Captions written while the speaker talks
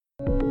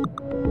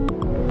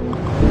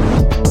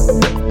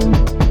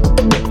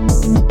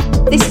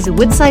a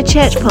Woodside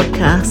Church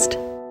podcast.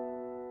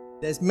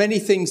 There's many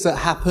things that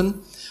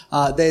happen.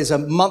 There's a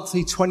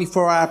monthly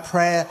 24-hour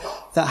prayer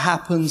that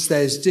happens.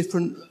 There's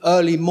different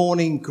early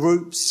morning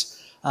groups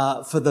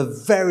for the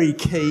very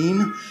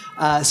keen,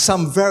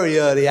 some very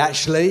early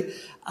actually.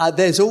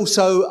 There's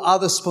also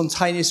other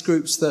spontaneous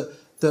groups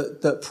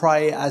that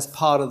pray as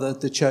part of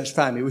the church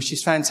family, which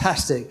is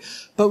fantastic.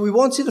 But we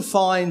wanted to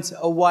find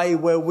a way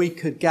where we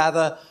could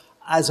gather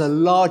as a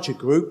larger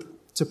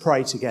group to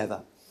pray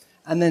together.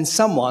 And then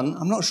someone,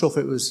 I'm not sure if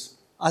it was,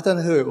 I don't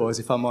know who it was,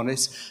 if I'm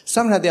honest,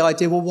 someone had the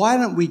idea, well, why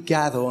don't we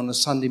gather on a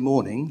Sunday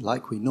morning,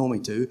 like we normally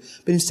do,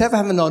 but instead of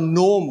having our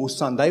normal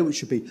Sunday,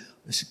 which would be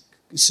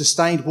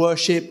sustained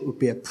worship, would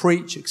be a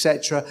preach,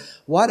 etc.,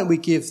 why don't we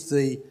give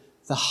the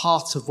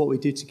heart of what we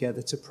do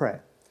together to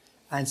prayer?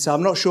 And so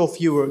I'm not sure if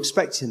you were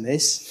expecting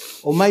this,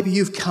 or maybe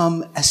you've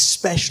come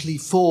especially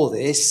for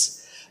this,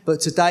 but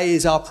today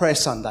is our prayer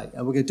Sunday,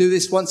 and we're going to do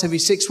this once every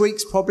 6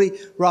 weeks, probably,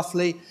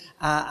 roughly,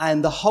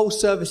 and the whole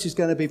service is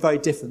going to be very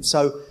different.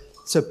 So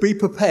be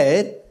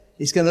prepared.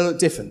 It's going to look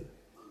different.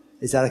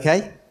 Is that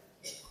okay?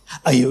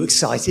 Are you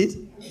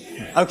excited?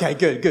 Okay,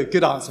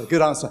 good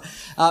answer.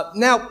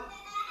 Now,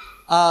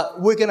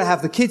 we're going to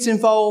have the kids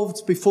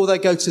involved before they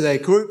go to their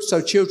group,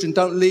 so children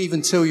don't leave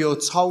until you're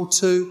told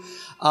to.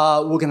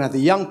 We're going to have the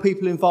young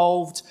people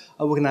involved.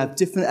 We're going to have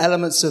different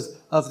elements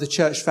of the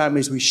church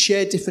families. We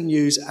share different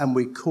news and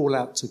we call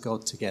out to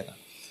God together.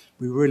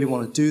 We really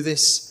want to do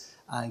this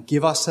and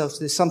give ourselves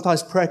to this.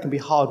 Sometimes prayer can be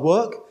hard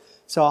work,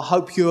 so I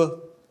hope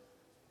you're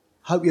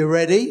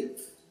ready.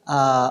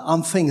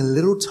 I'm feeling a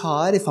little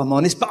tired, if I'm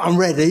honest, but I'm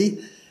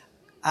ready.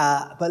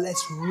 But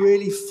let's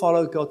really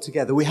follow God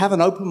together. We have an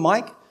open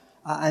mic,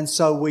 and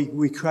so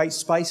we create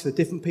space for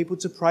different people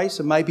to pray.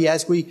 So maybe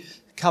as we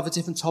cover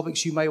different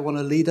topics, you may want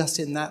to lead us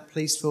in that.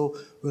 Please feel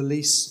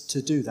released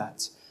to do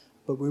that.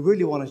 But we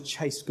really want to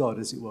chase God,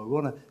 as it were. We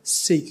want to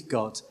seek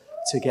God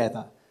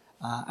together.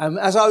 And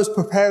as I was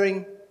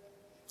preparing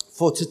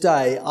for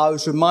today, I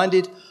was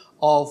reminded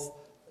of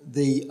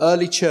the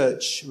early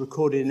church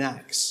recorded in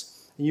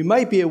Acts. And you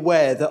may be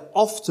aware that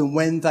often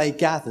when they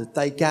gathered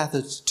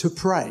to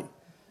pray.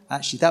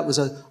 Actually, that was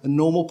a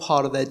normal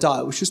part of their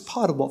diet, which was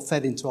part of what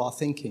fed into our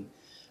thinking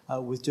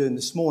with doing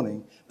this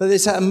morning. But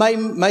there's an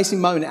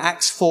amazing moment in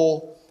Acts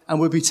 4, and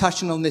we'll be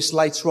touching on this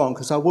later on,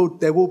 because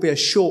there will be a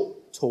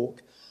short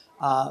talk.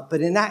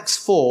 But in Acts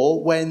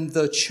 4, when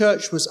the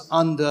church was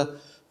under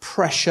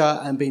pressure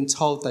and being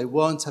told they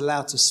weren't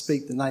allowed to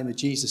speak the name of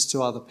Jesus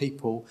to other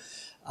people,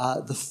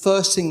 the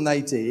first thing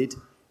they did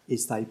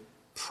is they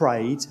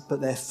prayed,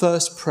 but their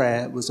first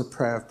prayer was a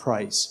prayer of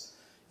praise.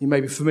 You may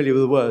be familiar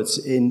with the words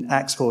in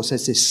Acts 4. It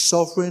says this: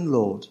 Sovereign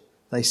Lord,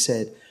 they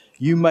said,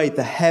 you made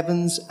the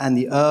heavens and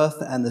the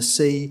earth and the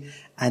sea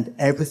and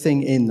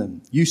everything in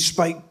them. You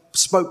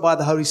spoke by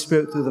the Holy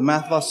Spirit through the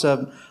mouth of our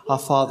servant, our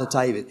father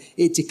David.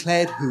 It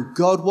declared who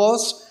God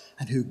was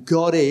and who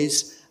God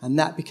is, and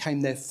that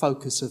became their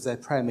focus of their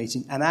prayer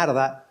meeting. And out of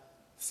that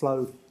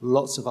flowed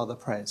lots of other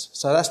prayers.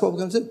 So that's what we're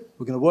going to do.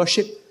 We're going to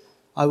worship.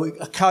 I would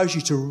encourage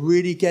you to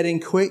really get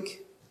in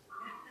quick,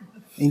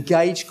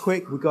 engage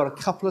quick. We've got a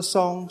couple of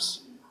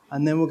songs,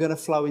 and then we're going to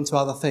flow into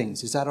other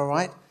things. Is that all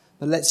right?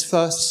 But let's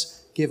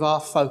first give our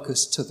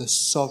focus to the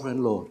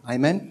sovereign Lord.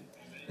 Amen?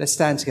 Let's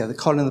stand together.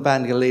 Colin and the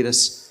band are going to lead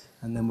us,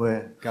 and then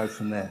we'll go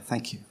from there.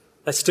 Thank you.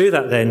 Let's do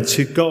that then.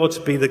 To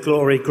God be the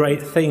glory,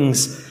 great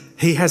things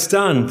he has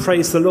done.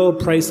 Praise the Lord,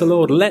 praise the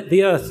Lord. Let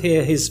the earth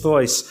hear his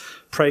voice.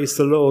 Praise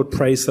the Lord,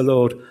 praise the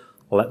Lord.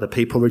 Let the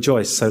people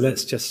rejoice. So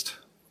let's just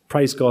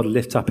praise God,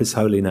 lift up his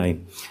holy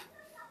name.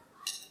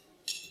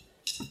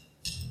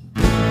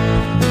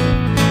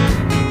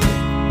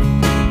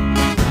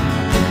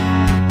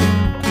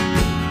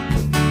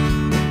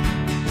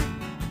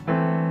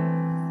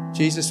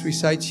 Jesus, we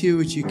say to you,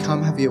 would you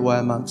come have your way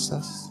amongst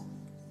us?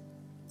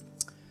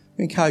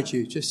 We encourage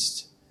you,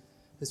 just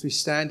as we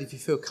stand, if you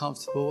feel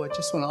comfortable, I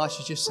just want to ask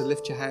you just to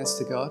lift your hands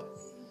to God.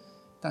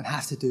 Don't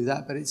have to do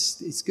that, but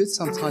it's good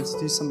sometimes to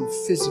do something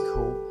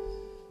physical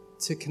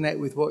to connect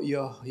with what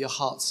your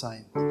heart's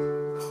saying.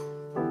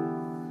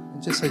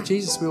 And just say,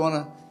 Jesus,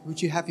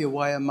 would you have your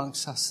way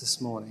amongst us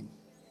this morning?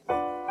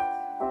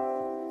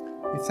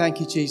 We thank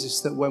you,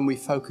 Jesus, that when we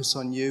focus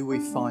on you, we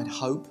find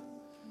hope.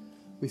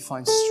 We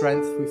find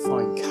strength, we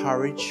find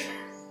courage,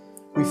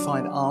 we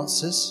find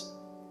answers,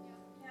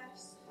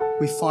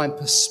 we find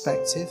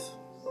perspective.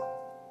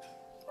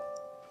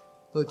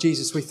 Lord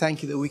Jesus, we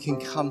thank you that we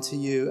can come to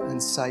you and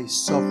say,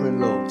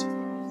 Sovereign Lord.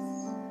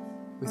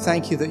 We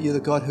thank you that you're the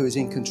God who is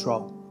in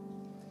control.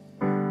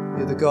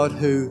 You're the God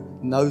who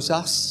knows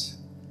us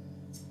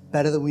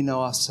better than we know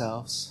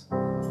ourselves,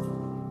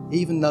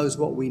 even knows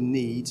what we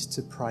need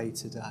to pray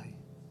today.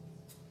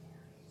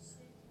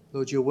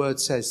 Lord, your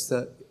word says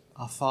that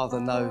our Father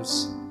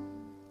knows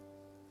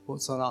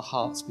what's on our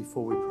hearts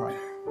before we pray.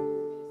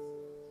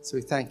 So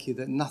we thank you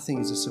that nothing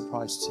is a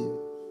surprise to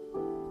you.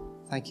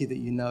 Thank you that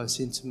you know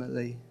us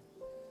intimately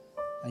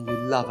and you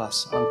love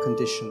us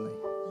unconditionally.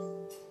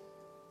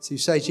 So you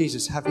say,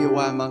 Jesus, have your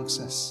way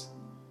amongst us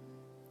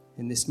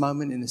in this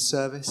moment, in this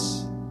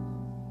service.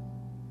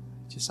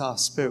 just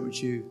ask, Spirit,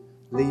 would you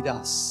lead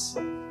us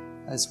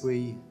as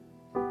we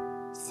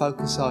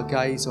focus our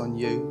gaze on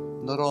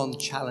you, not on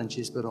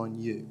challenges, but on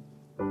you.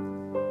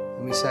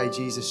 And we say,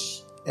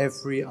 Jesus,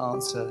 every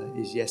answer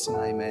is yes and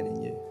amen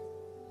in you.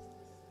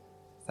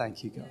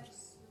 Thank you, God.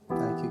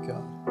 Thank you,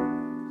 God.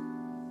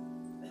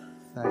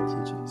 Thank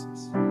you,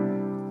 Jesus.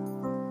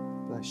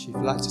 Bless you. If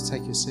you'd like to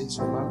take your seats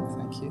for a moment,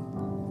 thank you.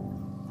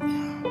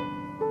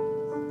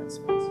 Thanks,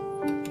 guys.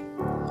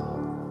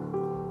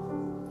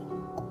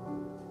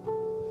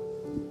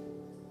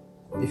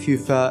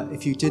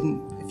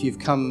 If you've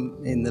come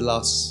in the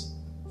last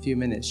few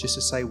minutes, just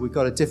to say we've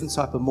got a different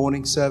type of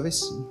morning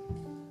service.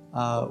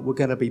 We're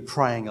going to be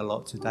praying a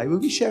lot today. We'll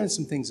be sharing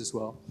some things as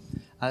well.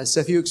 So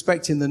if you're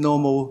expecting the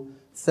normal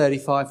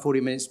 35, 40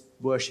 minutes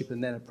worship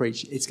and then a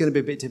preach, it's going to be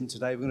a bit different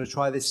today. We're going to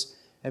try this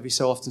every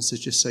so often. So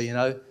just so you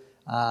know,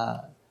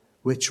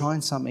 we're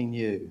trying something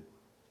new.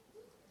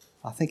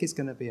 I think it's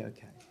going to be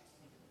okay.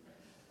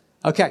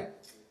 Okay,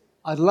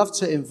 I'd love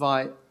to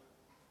invite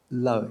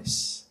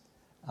Lois.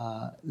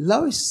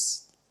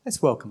 Lois,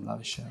 let's welcome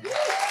Lois, shall we?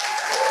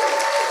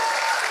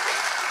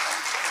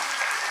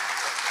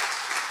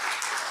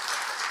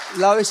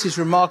 Lois is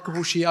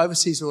remarkable. She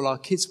oversees all our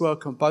kids'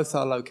 work on both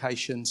our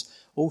locations,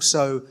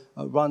 also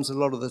runs a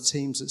lot of the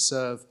teams that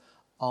serve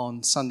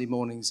on Sunday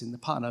mornings in the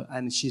partner,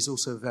 and she's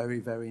also very,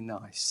 very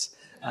nice.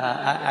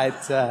 And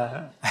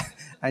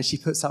she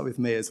puts up with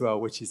me as well,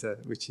 which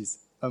is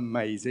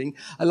amazing.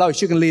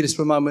 Lois, you can lead us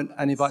for a moment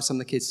and invite some of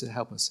the kids to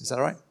help us. Is that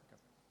all right?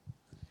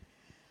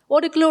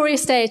 What a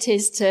glorious day it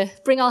is to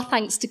bring our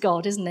thanks to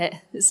God, isn't it?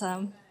 It's,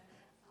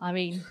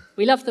 we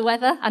love the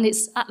weather, and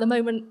it's at the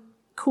moment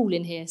cool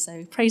in here,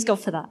 so praise God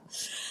for that.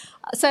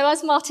 So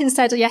as Martin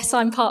said, yes,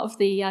 I'm part of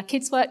the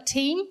kids' work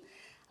team,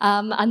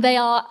 and they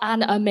are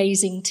an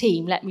amazing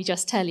team, let me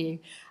just tell you.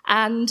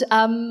 And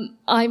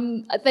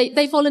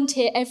they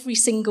volunteer every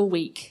single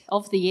week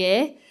of the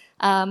year,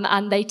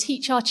 and they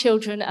teach our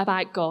children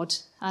about God.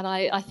 And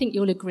I think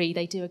you'll agree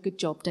they do a good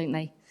job, don't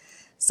they?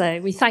 So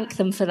we thank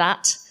them for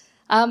that.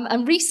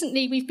 And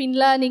recently we've been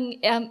learning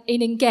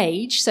in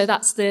Engage, so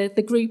that's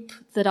the group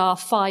that are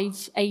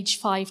age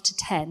 5 to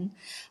 10.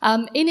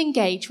 In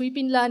Engage, we've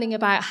been learning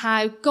about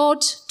how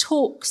God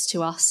talks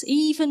to us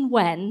even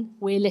when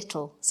we're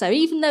little. So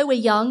even though we're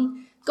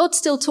young, God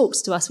still talks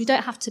to us. We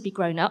don't have to be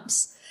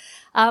grown-ups.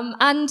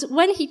 And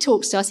when he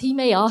talks to us, he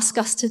may ask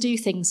us to do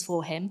things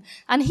for him,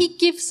 and he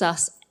gives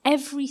us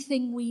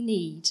everything we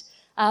need.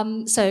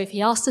 So if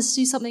he asks us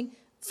to do something,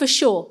 for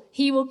sure,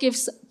 he will give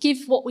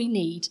what we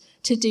need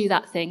to do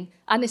that thing,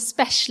 and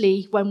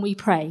especially when we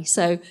pray.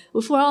 So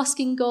if we're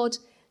asking God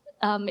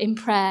in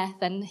prayer,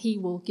 then he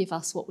will give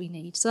us what we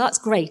need. So that's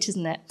great,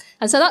 isn't it?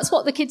 And so that's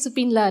what the kids have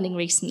been learning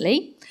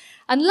recently.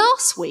 And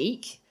last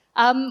week,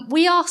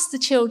 we asked the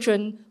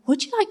children,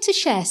 would you like to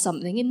share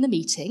something in the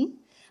meeting?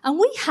 And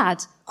we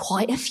had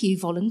quite a few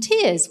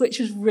volunteers, which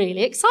was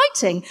really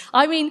exciting.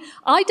 I mean,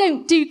 I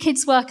don't do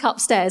kids' work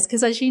upstairs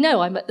because, as you know,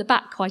 I'm at the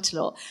back quite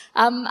a lot.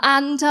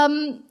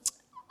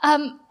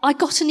 I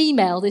got an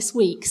email this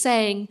week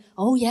saying,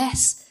 oh,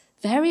 yes,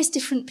 various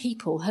different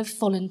people have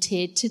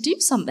volunteered to do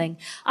something.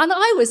 And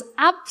I was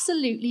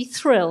absolutely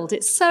thrilled.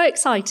 It's so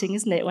exciting,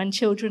 isn't it, when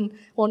children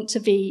want to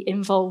be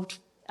involved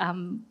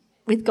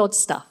with God's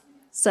stuff.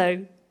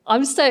 So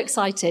I'm so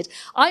excited.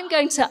 I'm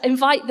going to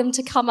invite them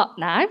to come up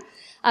now.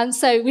 And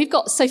so we've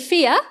got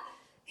Sophia,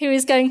 who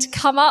is going to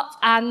come up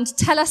and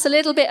tell us a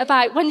little bit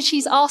about when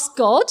she's asked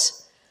God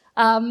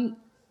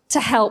to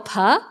help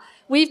her.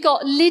 We've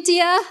got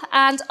Lydia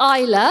and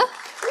Isla.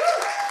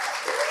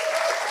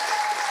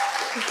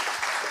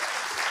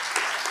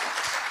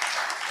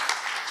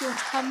 Do you want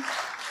to come?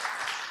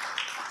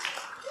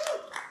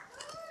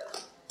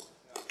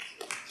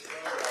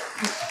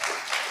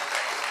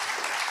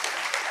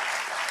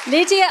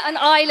 Lydia and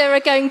Isla are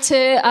going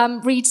to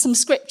read some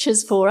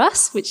scriptures for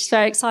us, which is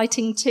very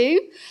exciting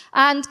too.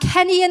 And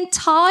Kenny and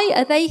Ty,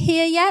 are they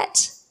here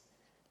yet?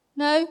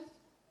 No?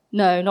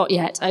 No, not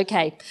yet.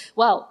 Okay.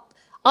 Well,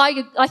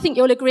 I think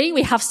you'll agree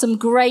we have some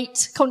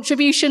great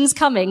contributions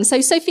coming. So,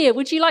 Sophia,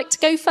 would you like to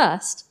go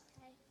first?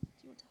 Okay. Do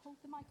you want to hold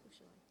the mic or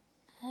shall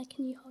I?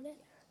 Can you hold it?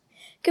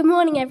 Good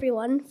morning,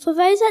 everyone. For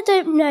those that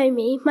don't know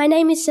me, my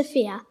name is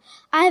Sophia.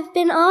 I have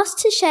been asked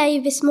to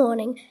share this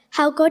morning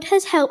how God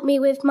has helped me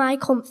with my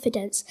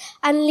confidence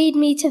and lead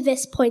me to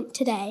this point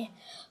today.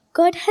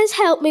 God has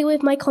helped me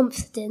with my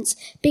confidence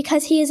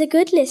because he is a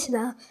good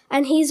listener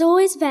and he is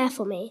always there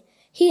for me.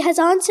 He has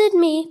answered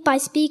me by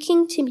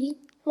speaking to me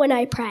when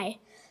I pray.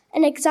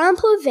 An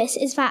example of this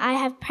is that I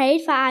have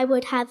prayed that I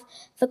would have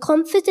the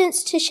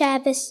confidence to share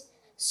this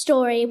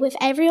story with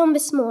everyone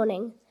this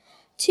morning.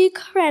 2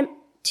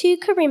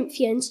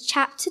 Corinthians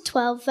chapter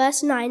 12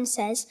 verse 9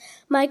 says,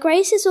 "My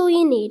grace is all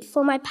you need,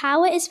 for my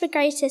power is the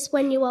greatest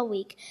when you are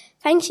weak."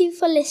 Thank you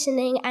for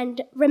listening,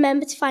 and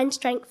remember to find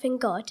strength in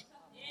God.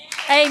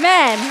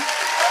 Amen.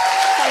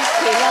 Thank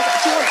you.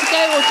 Do you want to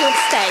go or do you want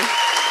to stay?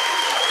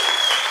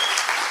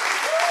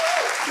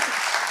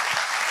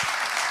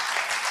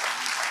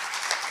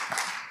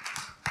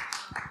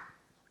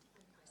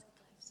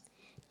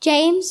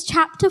 James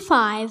chapter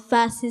 5,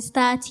 verses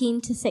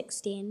 13 to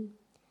 16.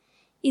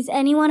 Is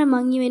anyone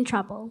among you in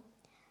trouble?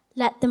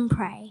 Let them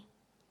pray.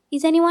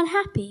 Is anyone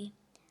happy?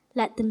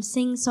 Let them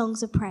sing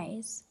songs of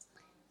praise.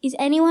 Is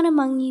anyone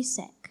among you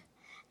sick?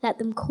 Let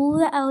them call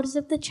the elders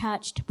of the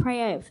church to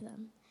pray over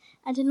them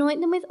and anoint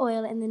them with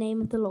oil in the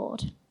name of the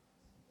Lord.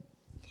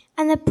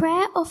 And the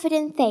prayer offered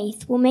in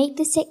faith will make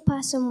the sick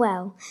person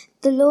well.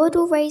 The Lord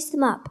will raise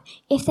them up.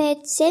 If they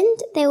had sinned,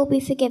 they will be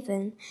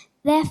forgiven.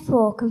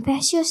 Therefore,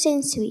 confess your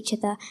sins to each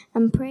other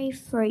and pray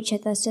for each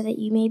other so that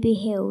you may be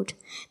healed.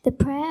 The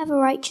prayer of a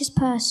righteous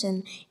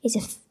person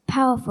is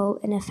powerful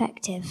and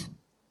effective.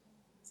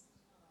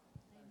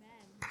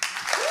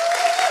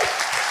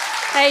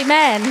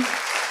 Amen.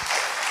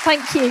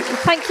 Thank you.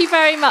 Thank you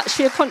very much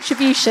for your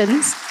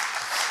contributions.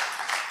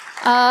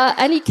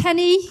 Any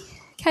Kenny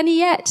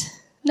yet?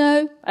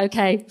 No?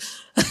 Okay.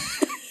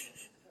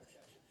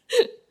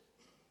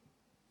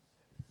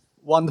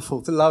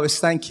 Wonderful. Lois,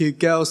 thank you.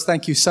 Girls,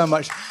 thank you so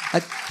much.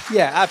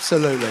 Yeah,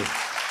 absolutely.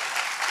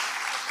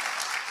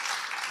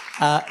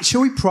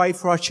 Shall we pray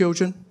for our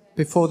children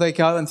before they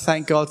go and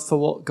thank God for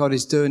what God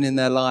is doing in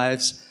their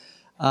lives?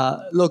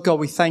 Lord God,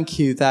 we thank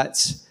you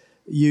that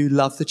you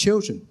love the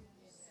children.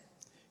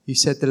 You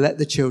said to let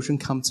the children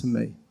come to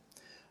me.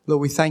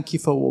 Lord, we thank you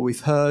for what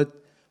we've heard.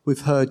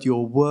 We've heard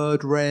your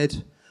word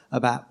read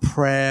about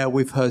prayer.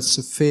 We've heard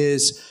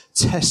Sophia's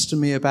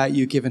testimony about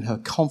you giving her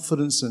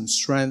confidence and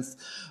strength.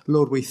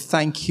 Lord, we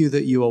thank you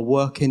that you are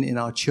working in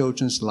our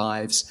children's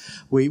lives.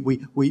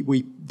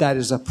 That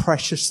is a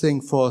precious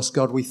thing for us,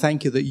 God. We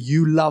thank you that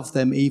you love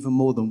them even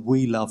more than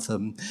we love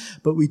them.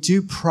 But we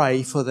do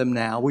pray for them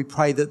now. We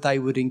pray that they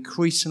would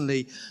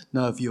increasingly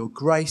know of your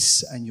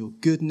grace and your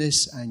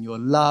goodness and your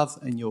love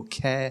and your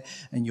care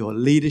and your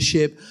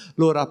leadership.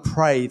 Lord, I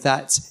pray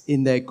that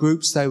in their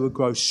groups they would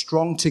grow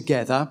strong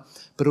together,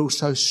 but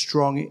also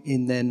strong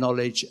in their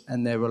knowledge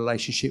and their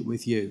relationship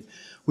with you.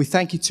 We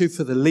thank you too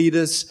for the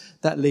leaders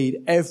that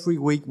lead every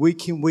week,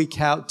 week in, week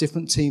out.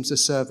 Different teams are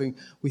serving.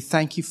 We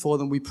thank you for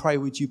them. We pray,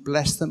 would you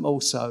bless them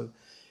also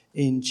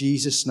in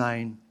Jesus'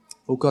 name.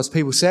 All God's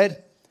people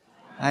said,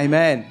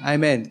 amen.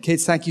 Amen.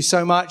 Kids, thank you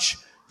so much.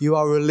 You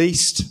are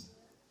released.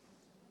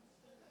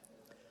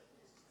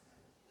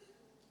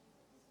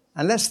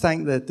 And let's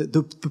thank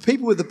the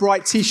people with the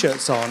bright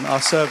T-shirts on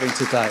are serving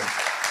today.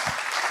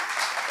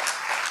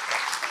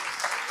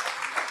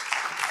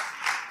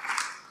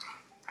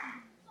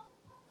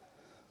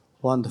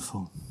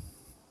 Wonderful.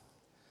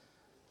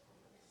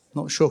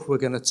 Not sure if we're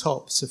going to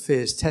top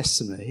Sophia's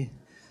testimony.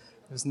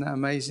 Isn't that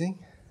amazing?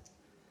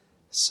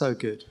 So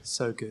good,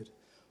 so good.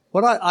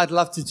 What I'd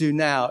love to do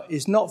now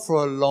is not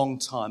for a long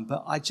time,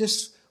 but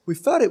we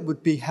felt it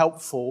would be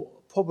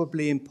helpful,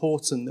 probably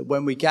important that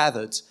when we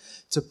gathered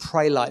to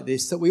pray like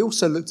this, that we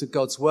also looked at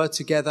God's word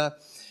together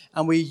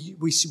and we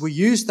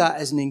used that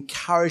as an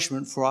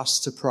encouragement for us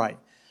to pray.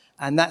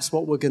 And that's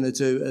what we're going to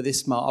do at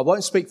this moment. I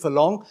won't speak for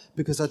long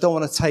because I don't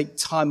want to take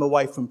time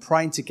away from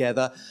praying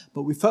together,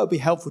 but we felt it would be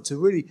helpful to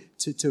really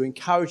to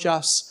encourage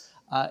us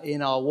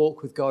in our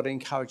walk with God,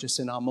 encourage us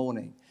in our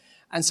morning.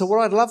 And so what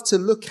I'd love to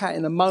look at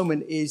in a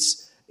moment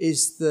is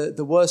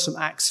the words from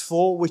Acts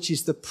 4, which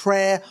is the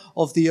prayer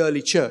of the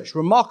early church.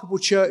 Remarkable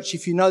church.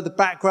 If you know the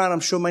background, I'm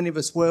sure many of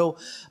us will.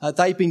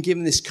 They've been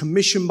given this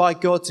commission by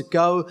God to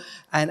go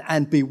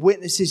and be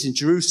witnesses in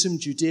Jerusalem,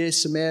 Judea,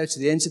 Samaria, to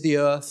the ends of the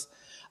earth.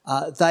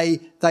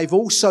 They've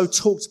also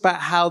talked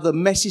about how the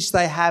message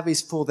they have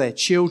is for their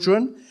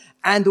children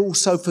and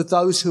also for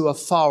those who are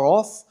far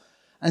off.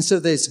 And so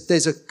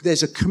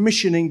there's a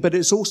commissioning, but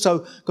it's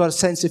also got a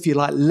sense, if you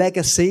like,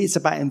 legacy. It's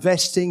about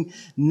investing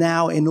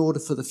now in order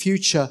for the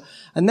future.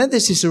 And then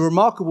this is a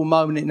remarkable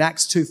moment in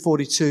Acts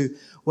 2:42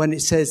 when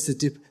it says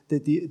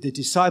the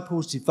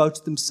disciples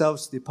devoted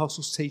themselves to the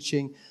apostles'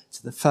 teaching,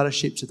 to the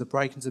fellowship, to the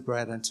breaking of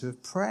bread, and to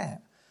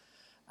prayer.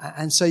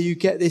 And so you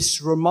get this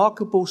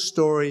remarkable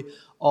story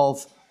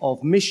of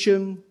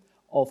mission,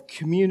 of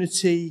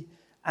community,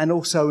 and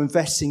also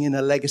investing in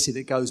a legacy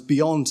that goes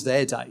beyond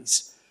their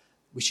days,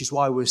 which is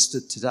why we're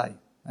stood today.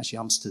 Actually,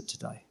 I'm stood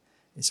today.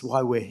 It's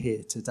why we're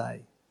here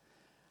today.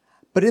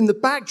 But in the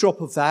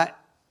backdrop of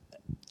that,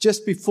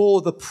 just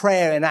before the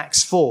prayer in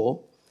Acts 4,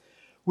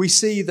 we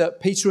see that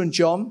Peter and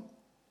John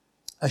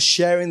are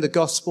sharing the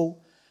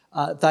gospel.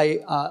 They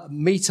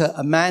meet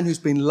a man who's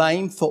been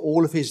lame for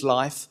all of his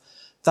life.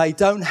 They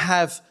don't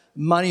have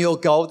money or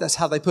gold. That's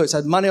how they put it.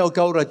 So money or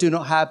gold I do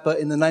not have, but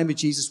in the name of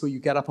Jesus will you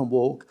get up and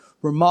walk.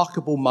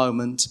 Remarkable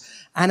moment.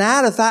 And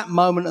out of that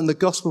moment and the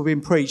gospel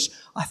being preached,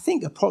 I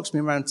think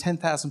approximately around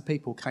 10,000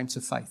 people came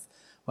to faith,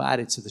 were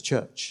added to the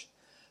church.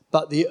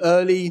 But the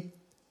early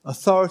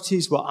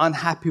authorities were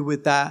unhappy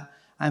with that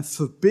and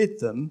forbid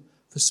them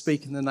for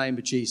speaking the name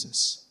of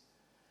Jesus.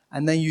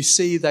 And then you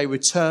see they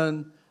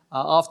return,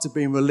 after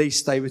being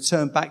released, they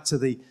return back to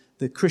the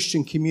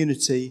Christian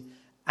community.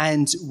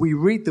 And we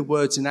read the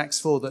words in Acts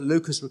 4 that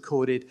Luke has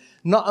recorded,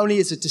 not only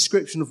as a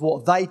description of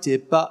what they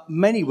did, but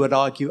many would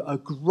argue a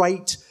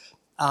great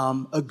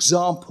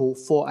example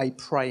for a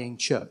praying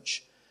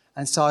church.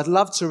 And so I'd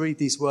love to read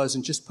these words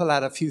and just pull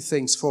out a few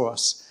things for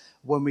us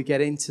when we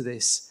get into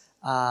this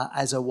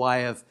as a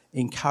way of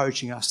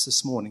encouraging us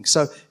this morning.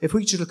 So if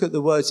we just look at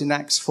the words in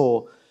Acts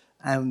 4,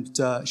 and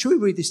should we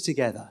read this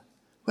together?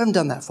 We haven't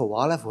done that for a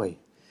while, have we?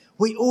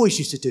 We always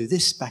used to do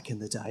this back in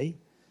the day.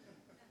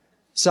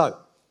 So,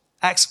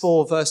 Acts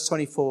 4, verse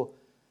 24,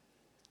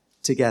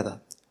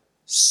 together.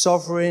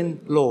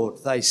 Sovereign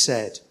Lord, they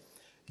said,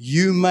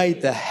 you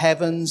made the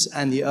heavens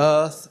and the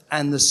earth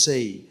and the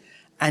sea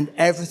and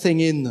everything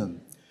in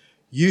them.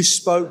 You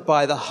spoke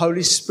by the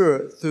Holy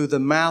Spirit through the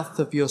mouth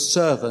of your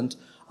servant,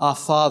 our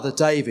father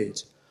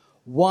David.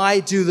 Why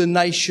do the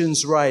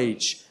nations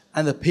rage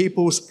and the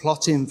peoples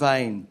plot in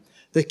vain?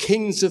 The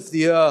kings of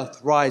the earth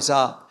rise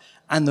up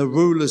and the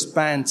rulers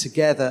band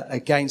together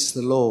against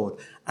the Lord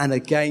and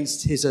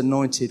against his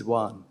anointed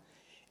one.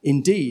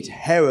 Indeed,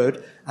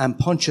 Herod and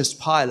Pontius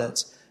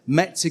Pilate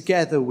met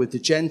together with the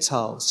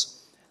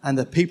Gentiles and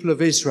the people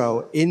of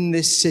Israel in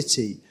this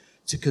city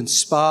to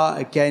conspire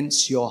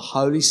against your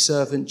holy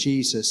servant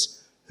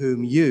Jesus,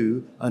 whom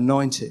you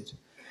anointed.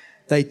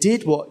 They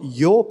did what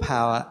your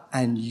power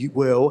and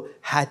will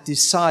had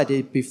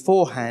decided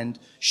beforehand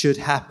should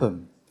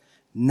happen.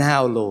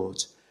 Now,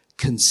 Lord,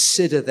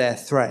 consider their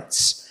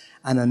threats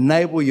and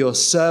enable your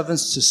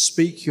servants to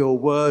speak your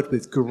word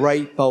with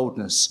great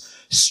boldness.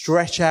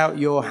 Stretch out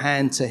your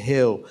hand to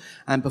heal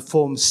and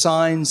perform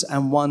signs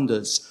and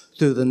wonders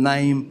through the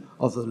name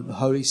of the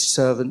holy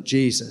servant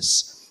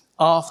Jesus.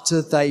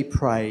 After they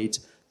prayed,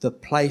 the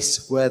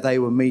place where they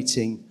were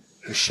meeting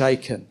was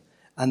shaken,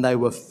 and they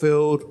were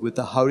filled with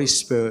the Holy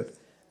Spirit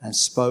and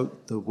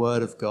spoke the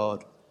word of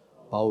God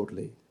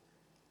boldly.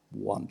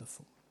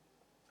 Wonderful.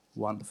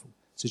 Wonderful.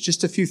 So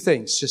just a few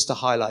things just to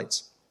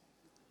highlight,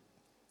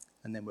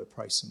 and then we'll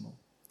pray some more.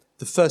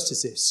 The first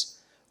is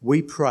this.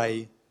 We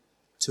pray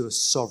to a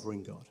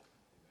sovereign God.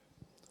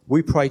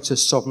 We pray to a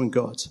sovereign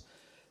God.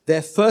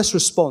 Their first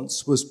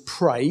response was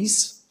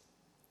praise,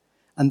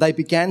 and they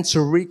began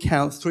to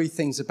recount three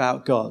things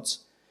about God.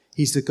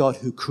 He's the God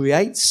who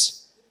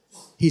creates,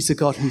 he's the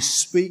God who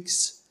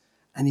speaks,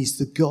 and he's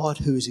the God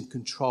who is in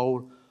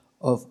control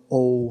of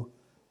all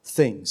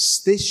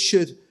things. This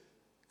should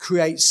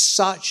create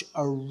such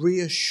a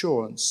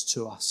reassurance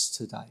to us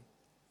today.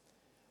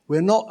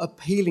 We're not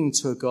appealing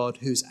to a God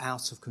who's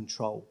out of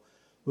control.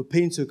 We're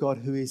appealing to a God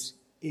who is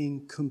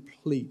in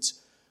complete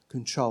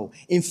control.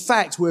 In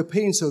fact, we're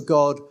appealing to a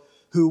God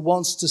who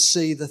wants to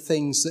see the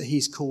things that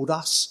he's called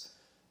us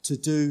to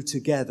do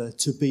together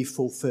to be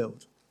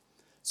fulfilled.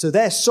 So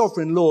their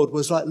sovereign Lord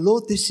was like,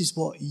 Lord, this is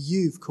what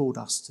you've called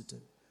us to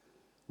do.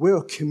 We're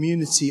a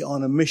community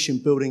on a mission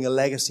building a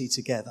legacy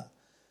together.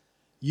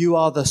 You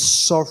are the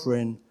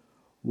sovereign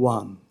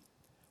one.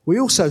 We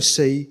also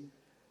see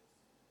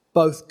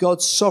both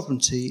God's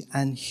sovereignty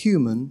and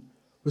human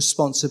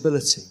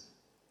responsibility.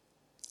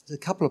 There's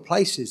a couple of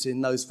places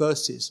in those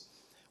verses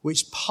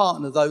which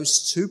partner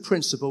those two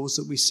principles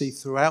that we see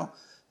throughout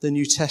the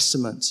New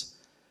Testament.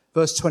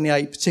 Verse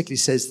 28 particularly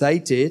says, they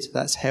did,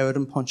 that's Herod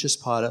and Pontius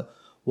Pilate,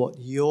 what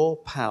your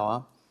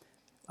power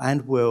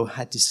and will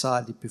had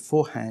decided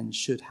beforehand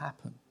should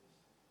happen.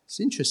 It's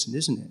interesting,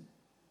 isn't it?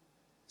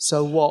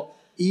 So what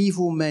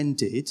evil men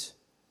did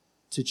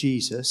to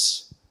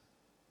Jesus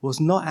was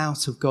not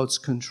out of God's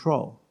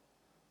control.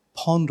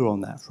 Ponder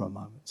on that for a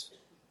moment.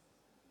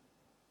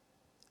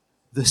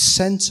 The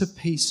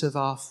centerpiece of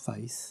our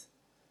faith,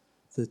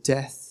 the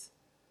death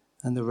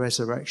and the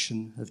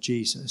resurrection of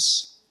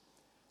Jesus,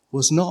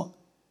 was not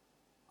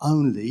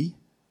only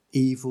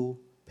evil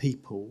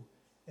people,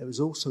 it was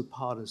also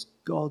part of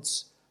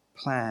God's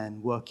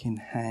plan working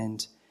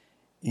hand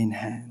in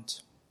hand.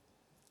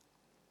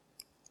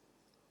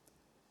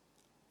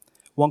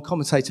 One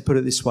commentator put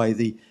it this way,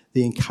 the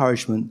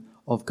encouragement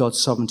of God's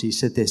sovereignty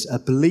said this: a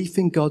belief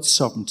in God's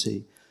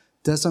sovereignty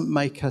doesn't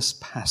make us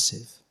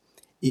passive,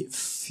 it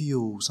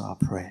fuels our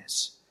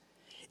prayers.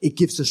 It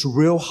gives us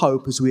real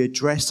hope as we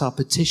address our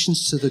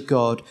petitions to the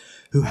God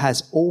who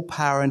has all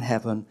power in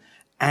heaven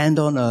and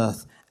on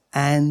earth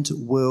and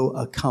will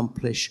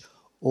accomplish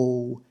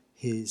all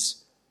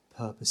his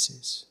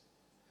purposes.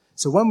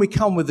 So when we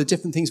come with the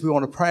different things we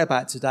want to pray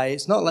about today,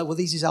 it's not like, well,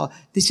 this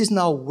isn't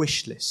our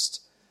wish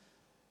list.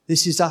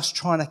 This is us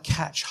trying to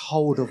catch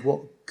hold of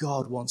what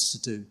God wants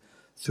to do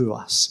through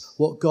us,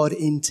 what God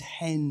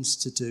intends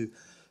to do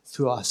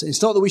through us.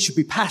 It's not that we should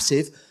be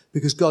passive,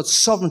 because God's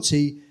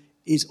sovereignty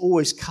is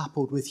always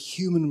coupled with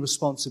human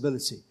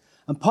responsibility.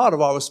 And part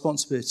of our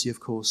responsibility, of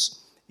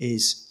course,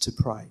 is to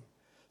pray.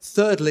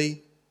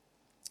 Thirdly,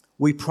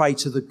 we pray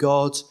to the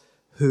God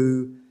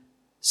who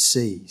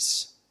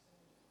sees.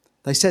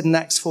 They said in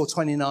Acts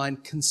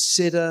 4:29,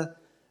 consider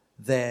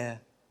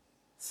their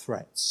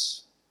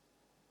threats.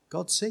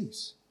 God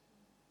sees.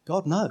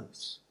 God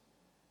knows.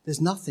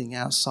 There's nothing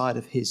outside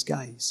of his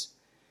gaze.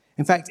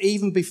 In fact,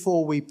 even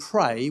before we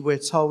pray, we're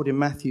told in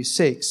Matthew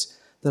 6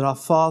 that our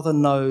Father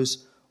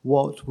knows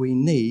what we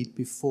need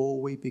before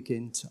we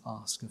begin to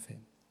ask of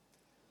him.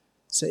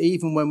 So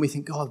even when we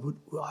think, God,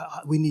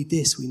 we need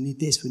this, we need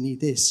this, we need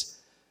this,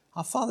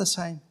 our Father's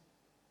saying,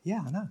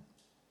 yeah, I know.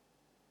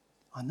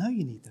 I know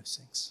you need those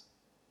things.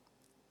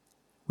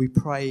 We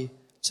pray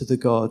to the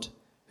God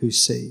who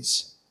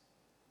sees.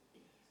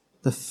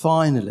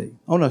 Finally,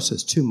 so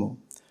there's two more.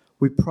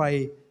 We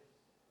pray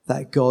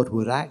that God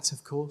would act,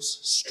 of course.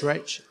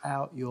 Stretch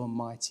out your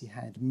mighty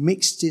hand.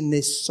 Mixed in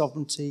this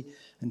sovereignty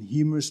and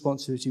human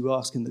responsibility, we're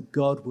asking that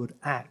God would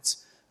act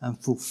and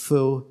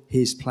fulfill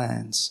his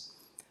plans.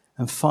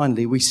 And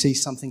finally, we see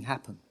something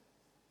happen.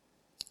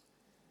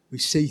 We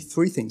see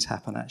three things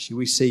happen, actually.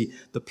 We see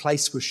the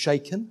place was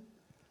shaken.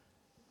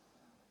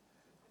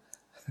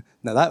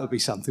 Now, that would be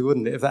something,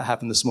 wouldn't it, if that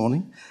happened this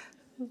morning?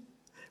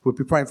 We'd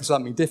be praying for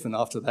something different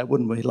after that,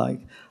 wouldn't we?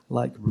 Like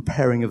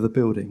repairing of the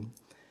building.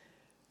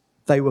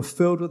 They were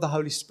filled with the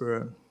Holy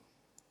Spirit,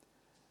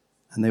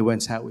 and they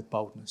went out with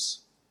boldness.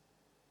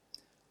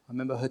 I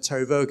remember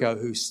Terry Virgo,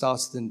 who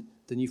started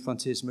the New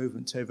Frontiers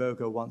movement. Terry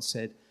Virgo once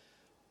said,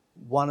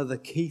 one of the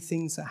key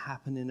things that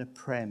happen in a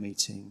prayer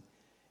meeting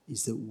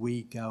is that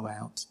we go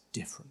out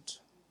different.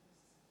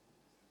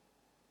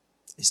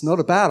 It's not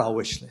about our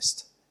wish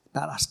list. It's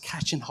about us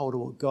catching hold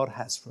of what God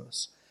has for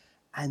us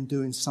and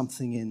doing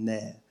something in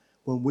there.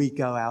 When we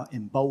go out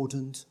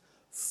emboldened,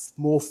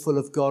 more full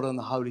of God and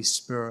the Holy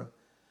Spirit,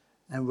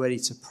 and ready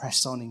to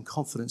press on in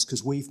confidence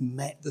because we've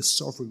met the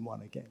sovereign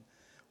one again.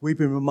 We've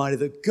been reminded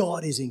that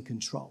God is in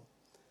control.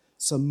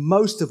 So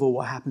most of all,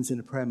 what happens in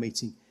a prayer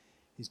meeting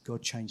is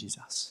God changes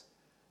us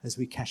as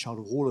we catch hold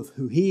of all of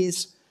who he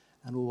is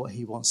and all what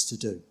he wants to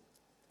do.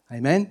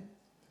 Amen?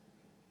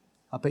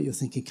 I bet you're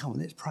thinking, come on,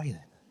 let's pray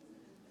then.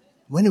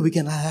 When are we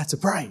going to have to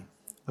pray?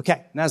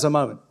 Okay, now's our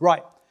moment.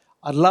 Right,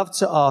 I'd love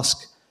to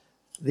ask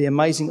the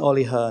amazing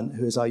Ollie Hearn,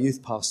 who is our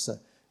youth pastor,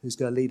 who's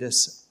going to lead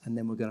us, and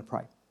then we're going to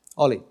pray.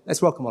 Ollie,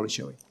 let's welcome Ollie,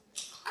 shall we?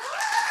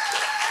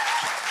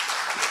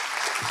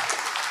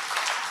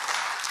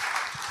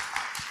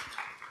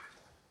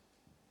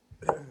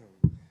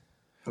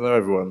 Hello,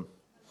 everyone.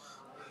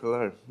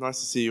 Hello. Nice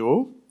to see you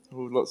all.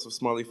 Lots of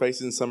smiley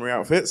faces and summery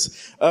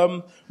outfits.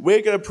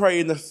 We're going to pray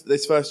in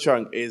this first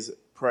chunk is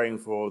praying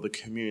for the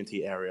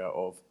community area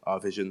of our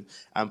vision.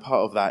 And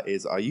part of that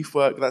is our youth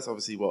work. That's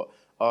obviously what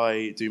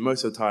I do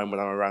most of the time when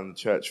I'm around the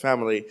church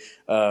family.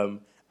 And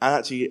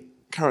actually,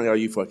 currently our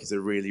youth work is a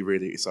really,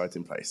 really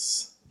exciting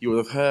place. You will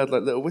have heard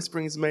like little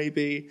whisperings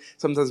maybe.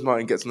 Sometimes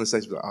Martin gets on the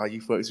stage and like, our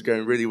youth work is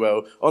going really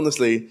well.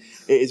 Honestly,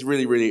 it is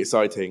really, really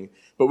exciting.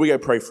 But we're going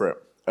to pray for it.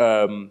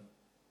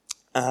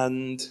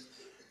 And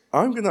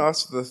I'm going to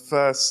ask for the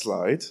first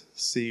slide,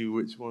 see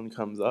which one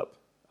comes up,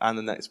 and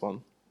the next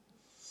one.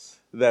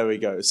 There we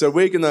go. So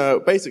we're going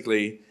to,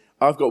 basically,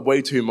 I've got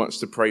way too much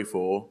to pray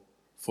for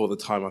the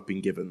time I've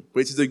been given,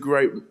 which is a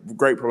great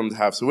problem to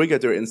have. So we're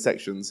going to do it in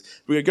sections.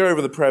 We're going to go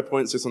over the prayer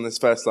points just on this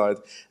first slide,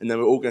 and then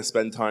we're all going to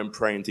spend time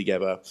praying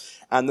together.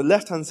 And the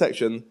left-hand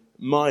section,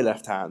 my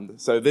left hand,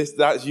 so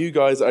that's you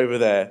guys over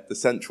there, the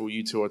central,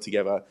 you two are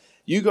together.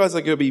 You guys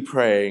are going to be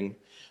praying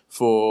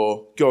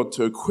for God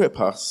to equip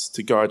us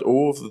to guide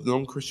all of the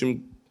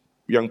non-Christian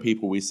young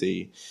people we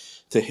see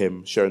to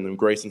him, showing them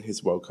grace and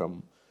his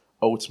welcome,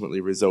 ultimately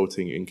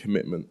resulting in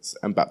commitments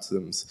and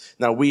baptisms.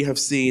 Now, we have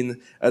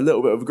seen a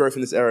little bit of growth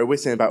in this area. We're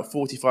seeing about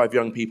 45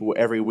 young people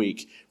every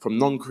week from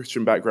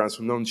non-Christian backgrounds,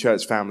 from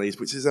non-church families,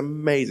 which is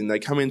amazing. They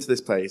come into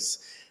this place,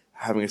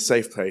 having a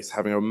safe place,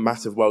 having a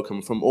massive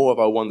welcome from all of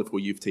our wonderful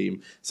youth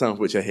team, some of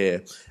which are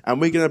here.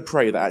 And we're going to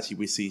pray that actually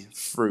we see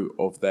fruit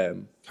of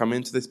them come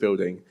into this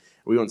building.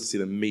 We want to see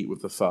them meet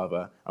with the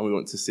Father, and we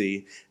want to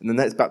see, in the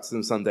next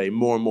Baptism Sunday,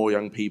 more and more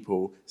young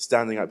people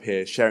standing up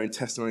here, sharing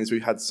testimonies.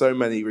 We've had so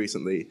many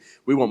recently.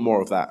 We want more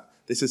of that.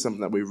 This is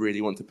something that we really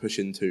want to push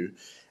into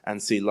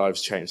and see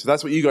lives change. So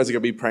that's what you guys are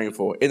going to be praying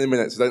for in a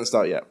minute, so don't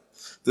start yet.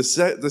 The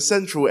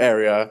central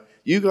area,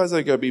 you guys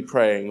are going to be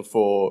praying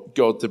for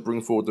God to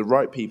bring forward the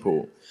right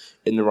people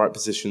in the right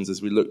positions as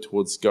we look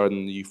towards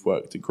guiding the youth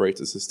work to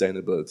greater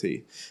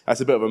sustainability. That's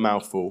a bit of a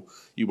mouthful.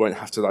 You won't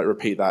have to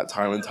repeat that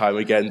time and time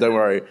again, don't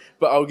worry.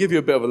 But I'll give you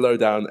a bit of a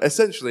lowdown.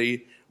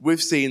 Essentially,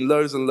 we've seen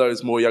loads and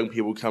loads more young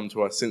people come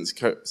to us since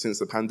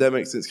the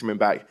pandemic, since coming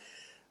back,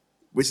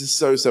 which is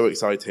so, so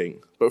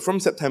exciting. But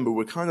from September,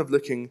 we're kind of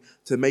looking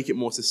to make it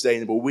more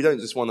sustainable. We don't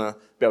just want to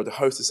be able to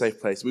host a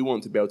safe place. We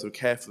want to be able to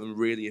care for them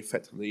really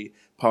effectively,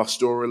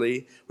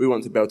 pastorally. We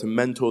want to be able to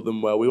mentor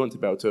them well. We want to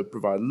be able to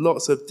provide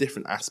lots of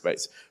different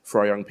aspects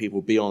for our young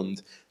people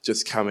beyond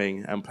just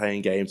coming and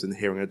playing games and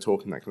hearing a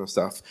talk and that kind of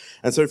stuff.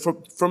 And so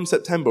from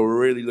September,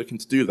 we're really looking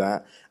to do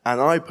that.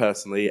 And I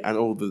personally and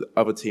all the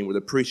other team would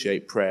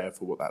appreciate prayer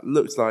for what that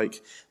looks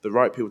like, the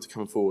right people to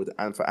come forward,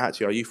 and for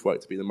actually our youth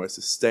work to be the most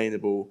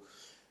sustainable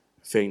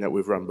thing that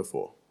we've run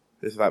before,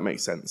 if that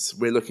makes sense.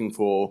 We're looking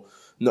for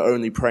not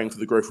only praying for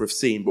the growth we've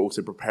seen, but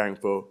also preparing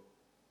for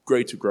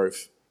greater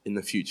growth in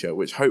the future,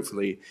 which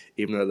hopefully,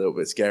 even a little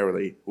bit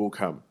scarily, will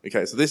come.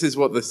 Okay, so this is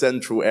what the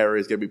central area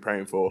is going to be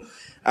praying for.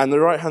 And the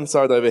right-hand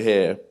side over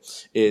here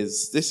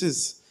this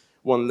is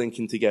one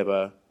linking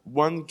together,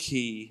 one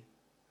key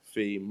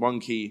theme, one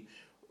key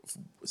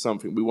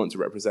something we want to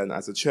represent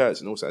as a church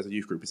and also as a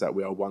youth group is that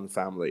we are one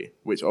family,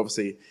 which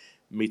obviously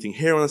meeting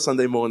here on a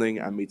Sunday morning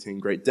and meeting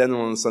Great Denham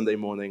on a Sunday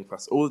morning,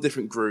 plus all the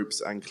different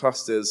groups and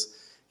clusters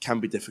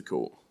can be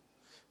difficult.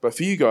 But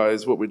for you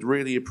guys, what we'd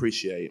really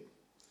appreciate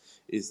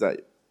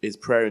is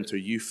prayer into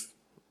youth,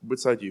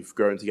 Woodside Youth,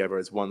 growing together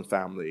as one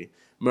family.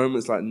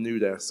 Moments like New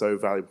Day are so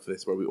valuable for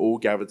this, where we all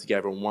gather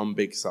together on one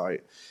big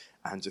site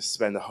and just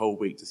spend a whole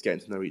week just getting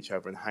to know each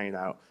other and hanging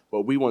out.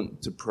 Well, we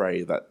want to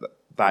pray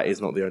that is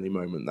not the only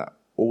moment, that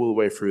all the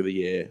way through the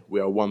year, we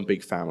are one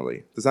big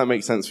family. Does that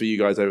make sense for you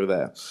guys over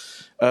there?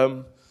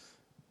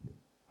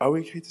 Are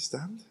we okay to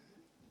stand?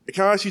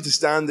 Can I ask you to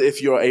stand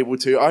if you're able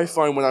to? I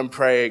find when I'm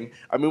praying,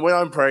 I'm a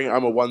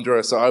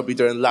wanderer, so I'll be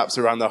doing laps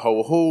around the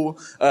whole hall.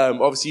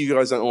 Obviously, you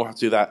guys don't all have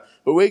to do that.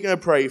 But we're going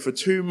to pray for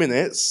 2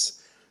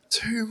 minutes.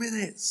 2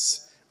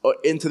 minutes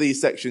into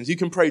these sections. You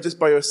can pray just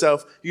by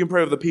yourself. You can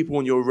pray with the people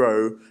on your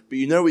row, but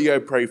you know what you're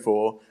going to pray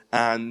for.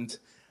 And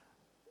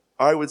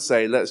I would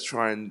say let's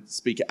try and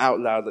speak it out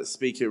loud. Let's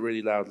speak it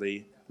really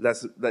loudly.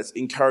 Let's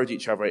encourage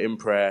each other in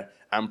prayer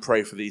and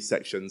pray for these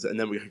sections, and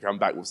then we can come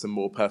back with some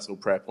more personal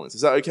prayer points.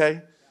 Is that okay?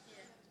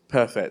 Yeah.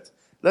 Perfect.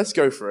 Let's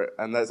go for it,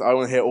 and I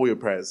want to hear all your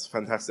prayers.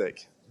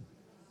 Fantastic.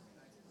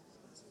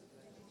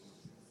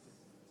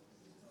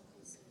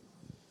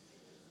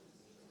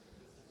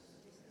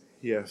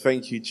 Yeah,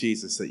 thank you,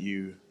 Jesus,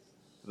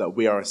 that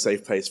we are a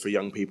safe place for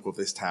young people of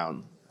this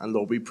town. And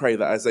Lord, we pray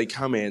that as they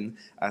come in,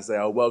 as they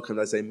are welcomed,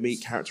 as they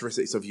meet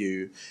characteristics of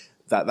you,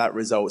 that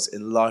results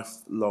in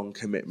lifelong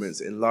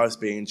commitments, in lives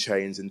being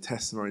changed, in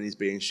testimonies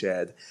being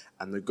shared,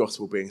 and the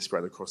gospel being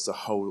spread across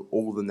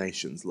all the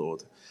nations,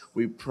 Lord.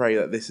 We pray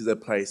that this is a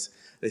place,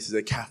 this is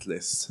a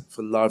catalyst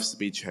for lives to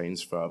be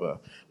changed, Father.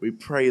 We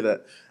pray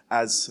that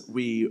as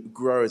we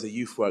grow as a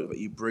youth work, that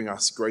you bring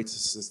us greater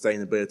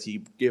sustainability,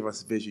 you give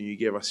us vision, you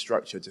give us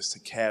structure just to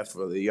care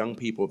for the young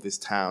people of this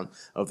town,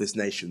 of this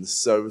nation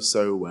so,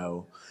 so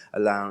well,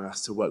 allowing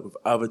us to work with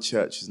other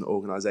churches and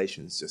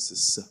organizations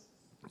just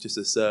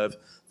to serve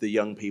the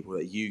young people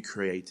that you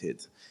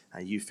created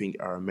and you think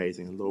are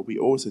amazing. And Lord, we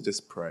also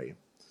just pray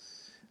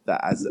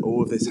that as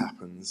all of this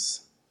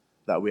happens,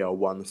 that we are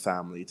one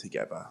family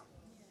together,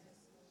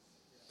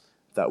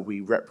 that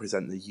we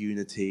represent the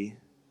unity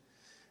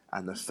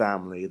and the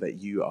family that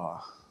you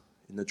are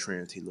in the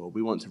Trinity, Lord.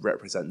 We want to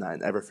represent that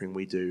in everything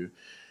we do,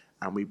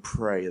 and we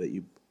pray that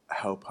you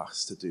help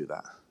us to do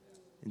that.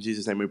 In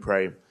Jesus' name we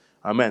pray.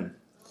 Amen.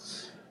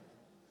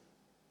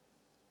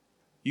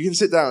 You can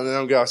sit down, and then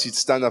I'm going to ask you to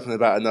stand up in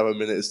about another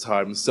minute's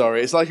time.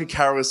 Sorry, it's like a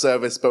carol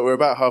service, but we're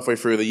about halfway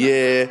through the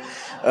year.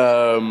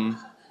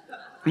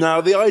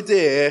 Now, the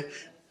idea,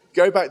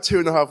 go back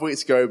 2.5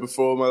 weeks ago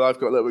before my life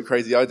got a little bit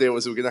crazy, the idea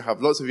was we were going to have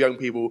lots of young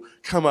people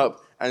come up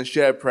and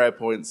share prayer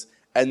points,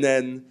 and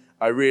then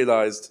I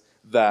realised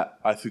that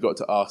I forgot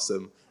to ask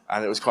them,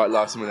 and it was quite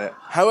last minute.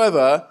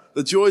 However,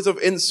 the joys of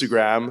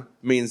Instagram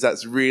means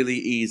that's really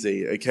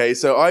easy, okay?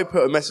 So I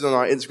put a message on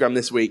our Instagram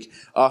this week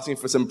asking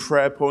for some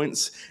prayer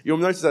points. You'll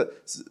notice that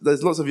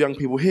there's lots of young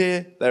people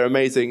here. They're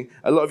amazing.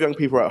 A lot of young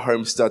people are at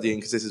home studying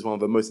because this is one of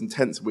the most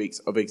intense weeks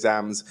of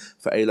exams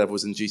for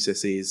A-levels and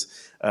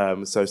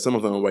GCSEs. So some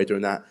of them are away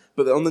doing that.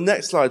 But on the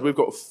next slide, we've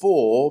got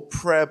 4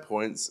 prayer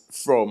points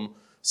from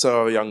some of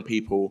our young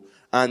people.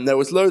 And there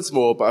was loads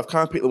more, but I've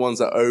kind of picked the ones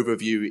that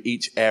overview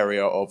each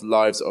area of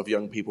lives of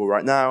young people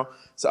right now.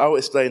 So I'll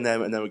explain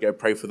them, and then we'll go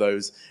pray for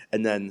those,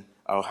 and then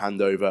I'll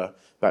hand over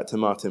back to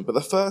Martin. But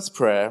the first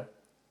prayer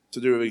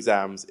to do with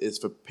exams is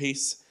for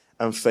peace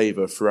and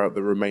favour throughout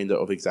the remainder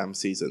of exam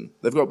season.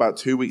 They've got about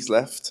 2 weeks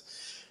left.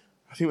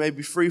 I think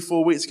maybe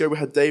 3-4 weeks ago we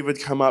had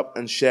David come up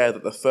and share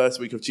that the first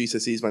week of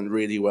GCSEs went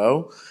really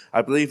well.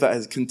 I believe that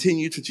has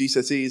continued for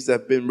GCSEs.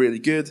 They've been really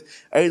good.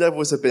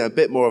 A-levels have been a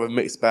bit more of a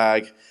mixed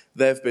bag.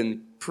 They've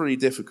been pretty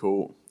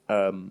difficult.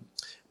 But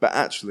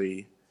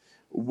actually,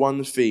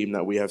 one theme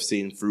that we have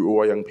seen through all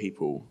our young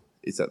people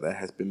is that there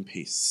has been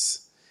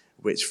peace,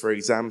 which for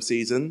exam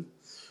season,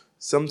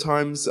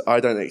 sometimes I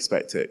don't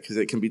expect it because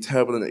it can be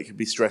turbulent, it can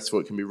be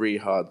stressful, it can be really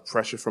hard,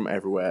 pressure from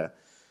everywhere.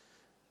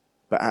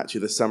 But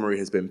actually the summary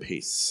has been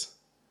peace.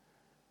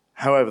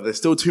 However, there's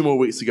still 2 more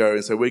weeks to go,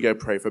 and so we're going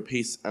to pray for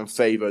peace and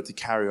favour to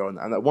carry on,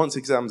 and that once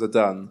exams are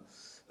done,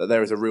 that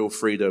there is a real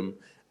freedom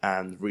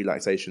and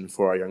relaxation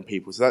for our young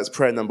people. So that's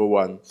prayer number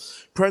 1.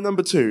 Prayer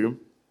number 2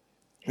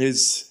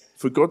 is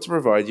for God to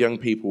provide young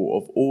people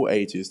of all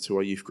ages to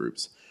our youth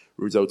groups,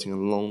 resulting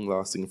in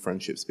long-lasting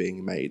friendships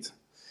being made.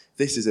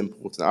 This is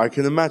important. I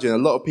can imagine a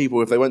lot of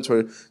people, if they went to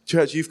a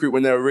church youth group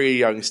when they were really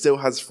young, still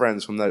has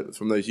friends from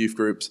those youth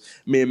groups.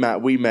 Me and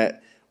Matt, we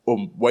met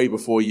way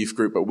before youth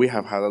group, but we've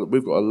got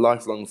a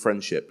lifelong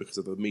friendship because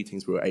of the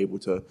meetings we were able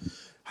to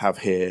have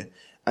here.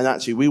 And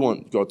actually, we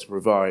want God to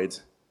provide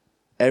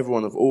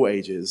everyone of all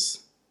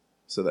ages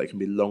so that it can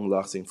be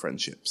long-lasting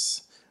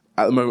friendships.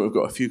 At the moment, we've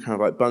got a few kind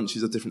of like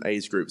bunches of different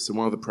age groups. So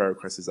one of the prayer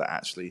requests is that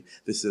actually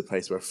this is a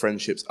place where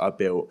friendships are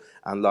built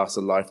and last a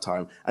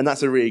lifetime. And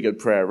that's a really good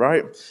prayer,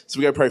 right? So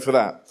we're going to pray for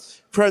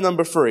that. Prayer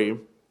number 3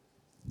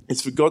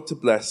 is for God to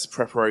bless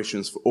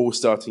preparations for all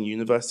starting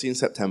university in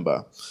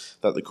September,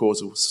 that the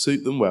course will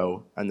suit them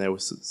well and they will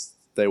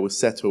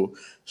settle/fill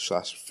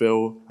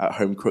at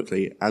home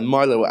quickly. And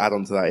my little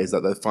add-on to that is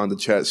that they'll find a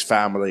church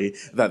family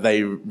that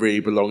they really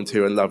belong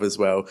to and love as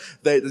well.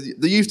 The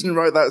youth didn't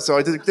write that, so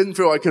I didn't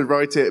feel I could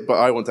write it, but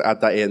I want to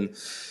add that in.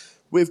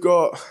 we've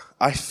got,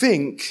 I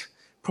think,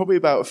 probably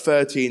about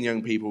 13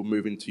 young people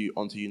moving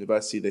onto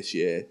university this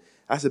year.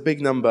 That's a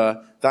big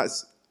number.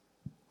 That's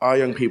our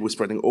young people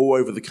spreading all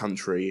over the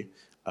country.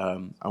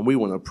 And we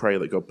want to pray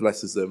that God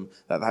blesses them,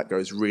 that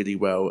goes really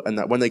well, and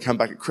that when they come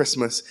back at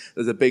Christmas,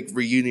 there's a big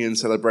reunion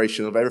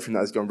celebration of everything that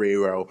has gone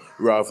really well,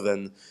 rather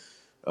than,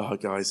 oh,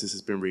 guys, this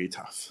has been really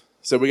tough.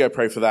 So we're going to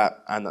pray for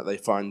that, and that they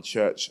find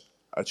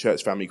a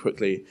church family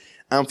quickly.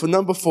 And for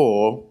number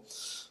 4,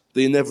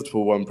 the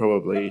inevitable one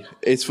probably,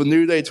 is for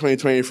New Day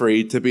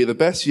 2023 to be the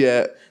best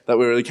yet, that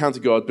we will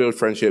encounter God, build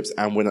friendships,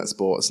 and win at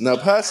sports. Now,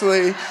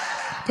 personally,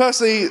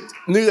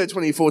 New Day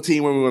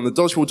 2014, when we won the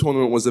dodgeball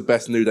tournament, was the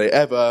best New Day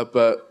ever,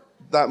 but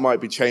that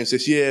might be changed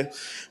this year.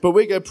 But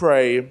we're going to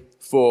pray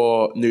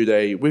for New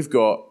Day. We've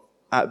got,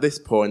 at this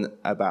point,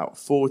 about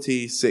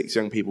 46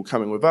 young people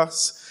coming with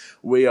us.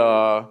 We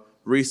are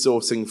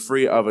resourcing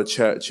 3 other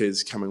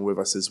churches coming with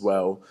us as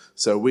well.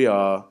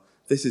 So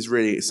this is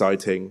really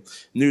exciting.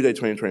 New Day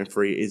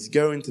 2023 is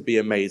going to be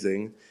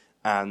amazing,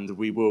 and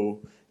we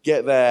will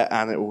get there,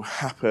 and it will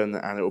happen,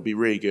 and it will be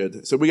really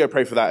good. So we're going to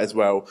pray for that as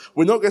well.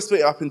 We're not going to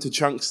split it up into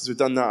chunks, as we've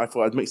done that. I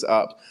thought I'd mix it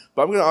up.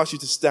 But I'm going to ask you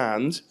to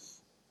stand,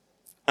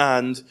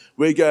 and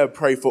we're going to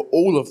pray for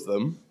all of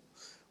them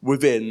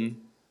within,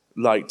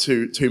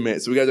 2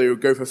 minutes. We're going to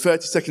go for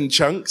 30-second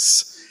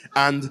chunks,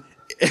 and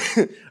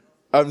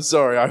I'm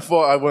sorry, I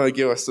thought I want to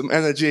give us some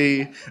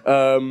energy.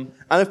 And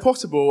if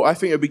possible, I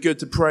think it would be good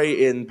to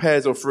pray in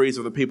pairs or threes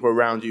of the people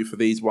around you for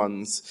these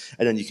ones.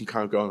 And then you can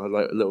kind of go on a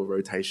little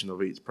rotation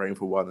of each, praying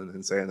for one and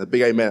then saying a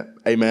big amen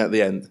at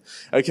the end.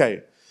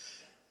 Okay.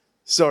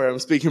 Sorry, I'm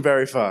speaking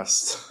very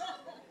fast.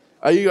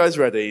 Are you guys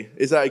ready?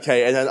 Is that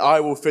okay? And then I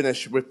will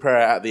finish with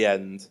prayer at the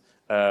end.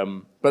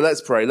 But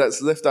let's pray.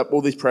 Let's lift up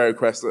all these prayer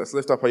requests. Let's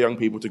lift up our young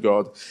people to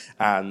God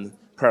and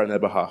pray on their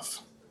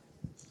behalf.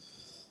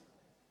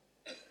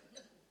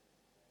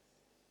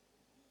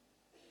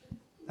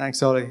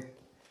 Thanks, Ollie.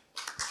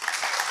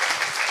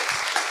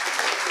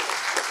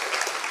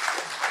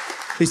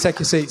 Please take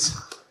your seats.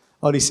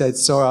 Ollie said,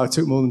 sorry, I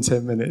took more than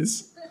 10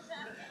 minutes.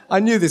 I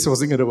knew this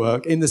wasn't going to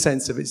work in the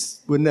sense of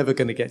we're never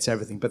going to get to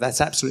everything, but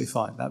that's absolutely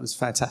fine. That was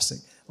fantastic.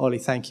 Ollie,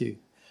 thank you.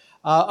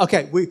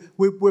 Okay,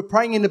 we're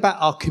praying in about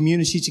our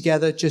community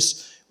together.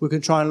 We're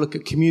going to try and look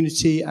at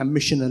community and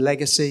mission and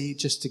legacy,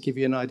 just to give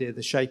you an idea of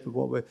the shape of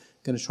what we're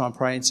going to try and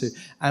pray into.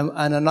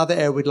 And another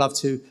area we'd love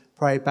to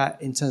pray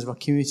about in terms of our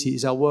community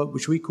is our work,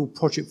 which we call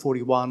Project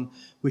 41,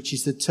 which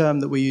is the term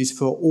that we use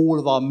for all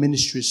of our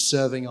ministries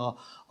serving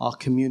our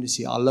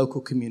community, our local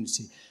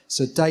community.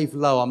 So Dave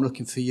Lowe, I'm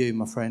looking for you,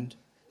 my friend.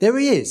 There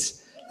he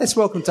is. Let's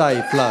welcome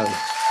Dave Lowe.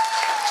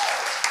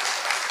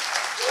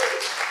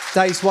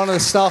 Dave's one of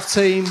the staff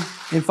team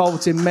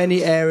involved in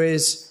many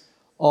areas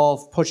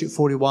of Project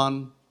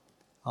 41.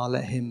 I'll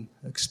let him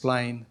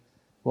explain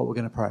what we're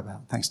going to pray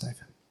about. Thanks,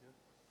 Dave.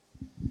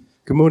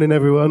 Good morning,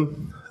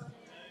 everyone.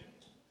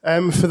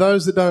 For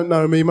those that don't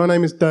know me, my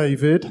name is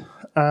David,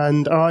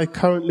 and I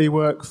currently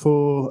work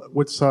for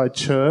Woodside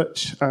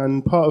Church,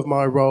 and part of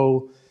my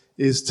role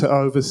is to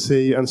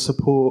oversee and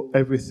support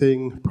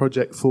everything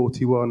Project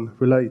 41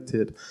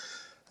 related.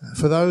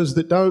 For those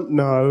that don't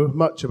know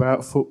much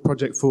about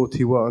Project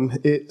 41,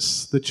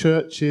 it's the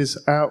church's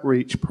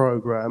outreach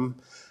program,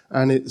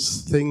 and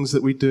it's things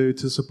that we do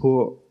to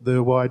support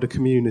the wider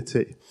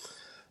community.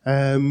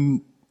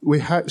 We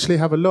actually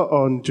have a lot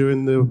on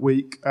during the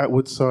week at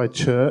Woodside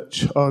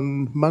Church.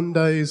 On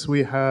Mondays,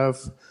 we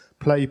have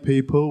Play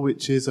People,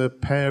 which is a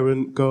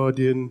parent,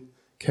 guardian,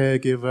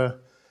 caregiver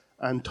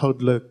and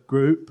toddler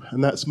group,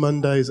 and that's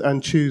Mondays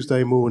and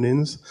Tuesday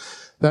mornings.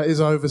 That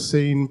is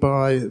overseen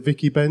by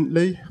Vicky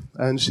Bentley,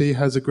 and she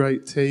has a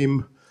great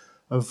team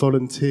of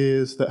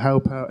volunteers that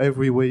help out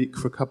every week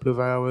for a couple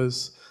of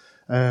hours.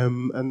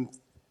 And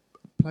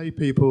Play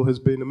People has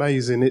been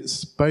amazing.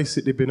 It's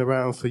basically been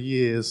around for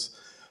years.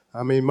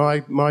 I mean,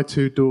 my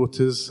 2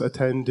 daughters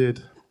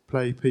attended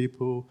Play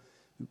People.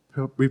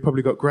 We've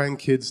probably got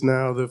grandkids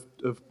now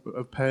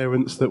of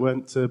parents that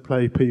went to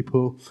Play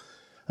People.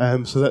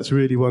 So that's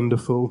really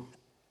wonderful.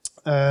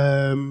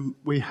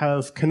 We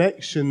have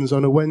Connections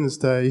on a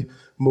Wednesday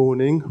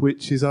morning,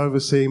 which is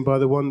overseen by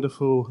the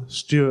wonderful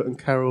Stuart and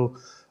Carol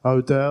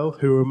O'Dell,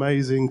 who are an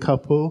amazing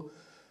couple.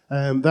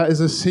 That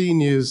is a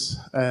seniors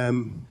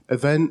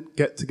event,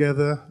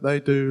 get-together. They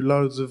do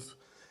loads of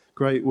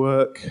great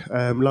work,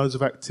 loads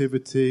of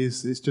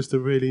activities. It's just a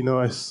really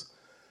nice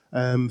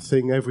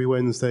thing every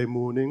Wednesday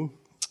morning.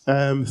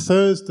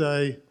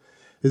 Thursday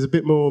is a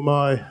bit more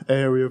my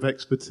area of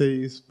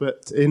expertise,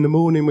 but in the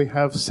morning we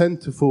have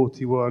Centre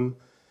 41,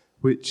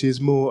 which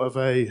is more of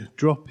a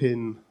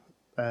drop-in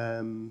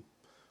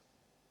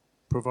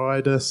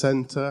provider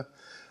centre.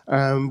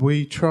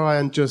 We try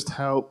and just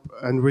help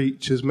and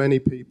reach as many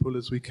people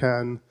as we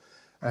can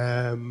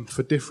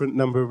for different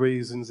number of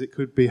reasons. It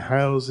could be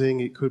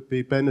housing, it could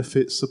be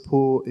benefit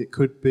support, it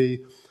could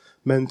be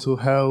mental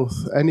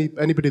health.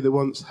 Anybody that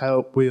wants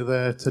help, we are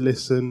there to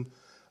listen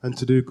and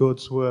to do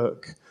God's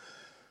work.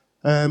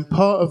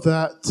 Part of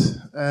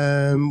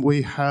that,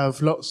 we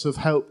have lots of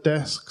help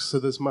desks. So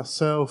there's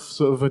myself,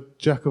 sort of a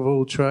jack of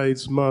all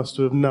trades,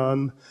 master of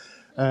none.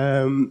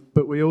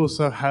 But we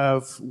also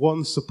have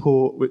One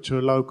Support, which are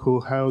a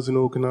local housing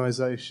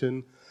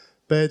organisation.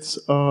 Beds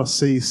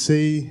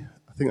RCC,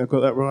 I think I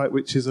got that right,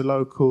 which is a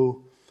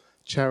local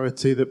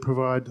charity that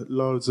provide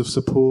loads of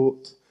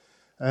support.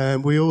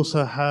 We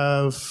also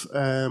have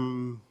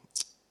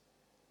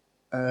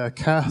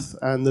Kath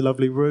and the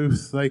lovely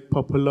Ruth. They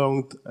pop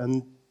along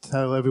and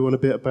tell everyone a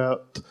bit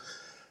about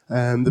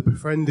the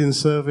befriending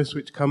service,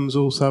 which comes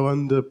also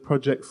under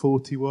Project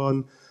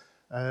 41.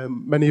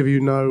 Many of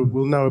you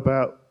will know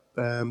about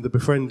the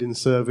befriending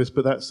service,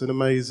 but that's an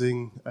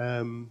amazing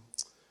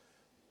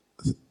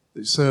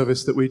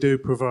service that we do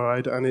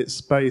provide, and it's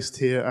based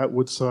here at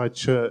Woodside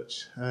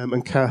Church,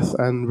 and Kath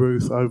and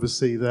Ruth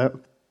oversee that.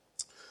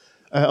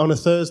 On a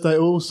Thursday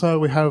also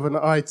we have an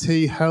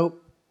IT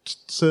help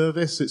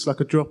service. It's like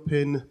a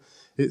drop-in.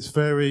 It's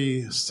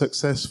very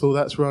successful.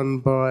 That's run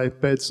by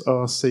Beds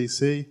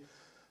RCC.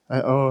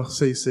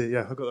 RCC,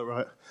 yeah, I got that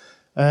right.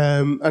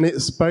 And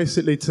it's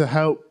basically to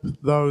help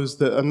those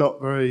that are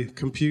not very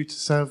computer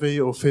savvy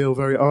or feel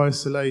very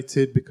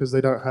isolated because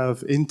they don't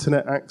have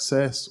internet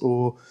access,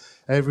 or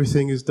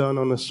everything is done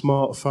on a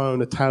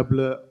smartphone, a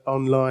tablet,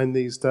 online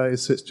these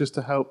days. So it's just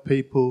to help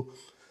people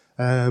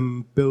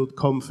build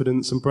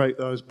confidence and break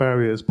those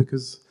barriers,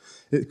 because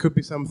it could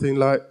be something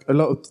like a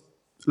lot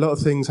of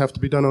things have to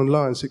be done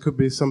online. So it could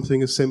be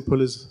something as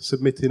simple as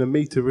submitting a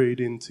meter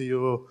reading to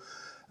your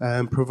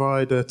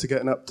provider to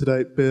get an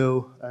up-to-date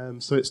bill.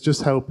 So it's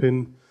just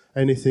helping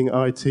anything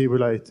IT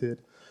related.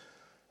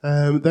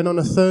 Then on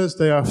a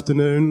Thursday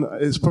afternoon,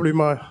 it's probably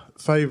my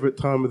favourite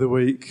time of the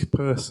week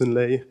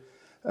personally,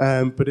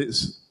 but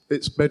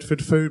it's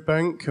Bedford Food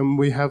Bank, and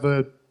we have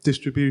a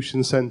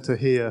distribution centre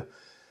here.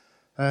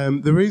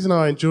 The reason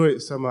I enjoy it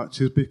so much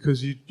is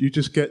because you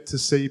just get to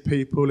see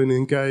people and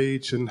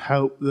engage and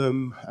help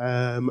them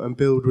and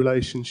build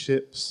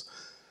relationships.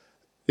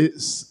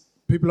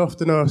 People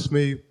often ask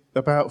me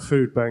about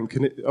Food Bank,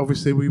 and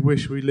obviously we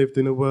wish we lived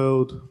in a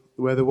world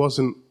where there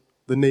wasn't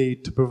the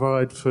need to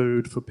provide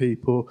food for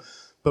people,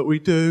 but we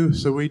do,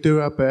 so we do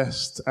our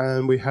best,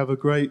 and we have a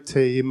great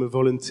team of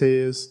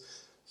volunteers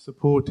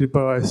supported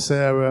by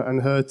Sarah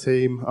and her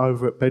team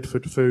over at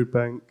Bedford Food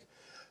Bank,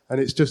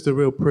 and it's just a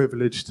real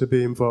privilege to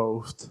be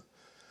involved.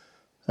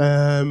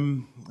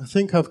 I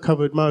think I've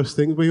covered most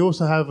things. We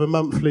also have a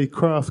monthly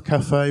craft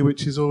cafe,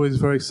 which is always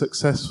very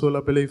successful.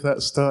 I believe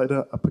that started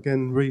up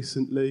again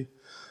recently.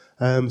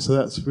 So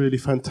that's really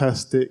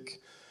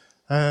fantastic.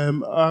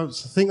 I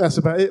think that's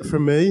about it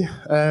from me.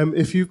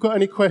 If you've got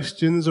any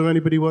questions, or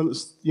anybody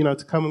wants,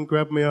 to come and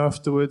grab me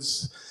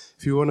afterwards,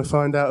 if you want to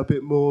find out a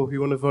bit more, if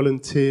you want to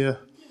volunteer,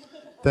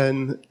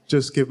 then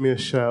just give me a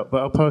shout.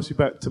 But I'll pass you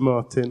back to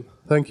Martin.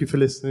 Thank you for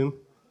listening.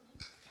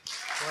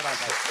 Well done,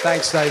 Dave.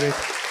 Thanks, David.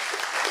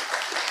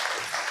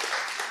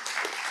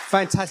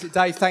 Fantastic,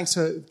 Dave. Thanks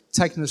for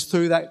taking us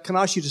through that. Can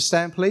I ask you to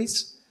stand,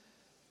 please?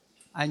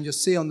 And you'll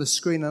see on the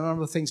screen a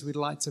number of things we'd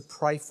like to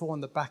pray for on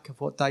the back of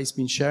what Dave's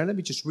been sharing. Let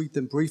me just read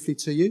them briefly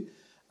to you.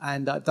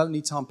 And I don't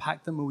need to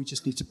unpack them, we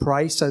just need to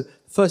pray. So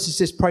first is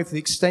this: pray for the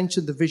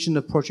extension, the vision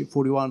of Project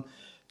 41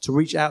 to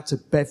reach out to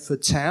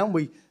Bedford Town.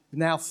 We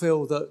now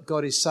feel that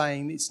God is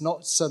saying it's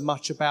not so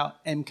much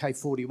about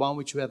MK41,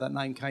 which is where that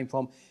name came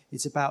from.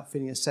 It's about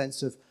feeling a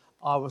sense of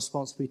our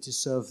responsibility to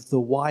serve the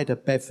wider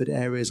Bedford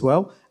area as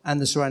well, and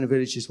the surrounding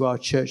villages where our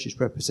church is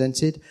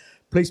represented.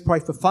 Please pray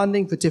for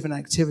funding for different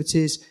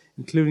activities,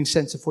 including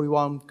Centre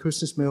 41,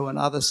 Christmas meal and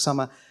other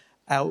summer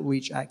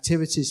outreach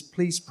activities.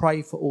 Please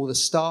pray for all the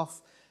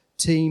staff,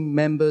 team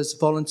members,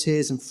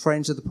 volunteers and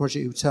friends of the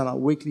project who turn up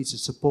weekly to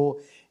support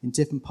in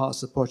different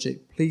parts of the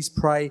project. Please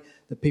pray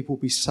that people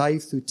will be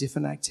saved through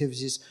different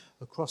activities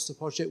across the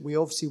project. We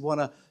obviously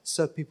want to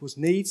serve people's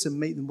needs and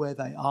meet them where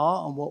they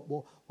are and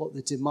what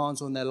the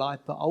demands on their life,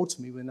 but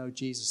ultimately we know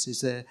Jesus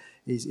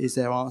is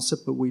their answer,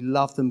 but we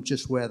love them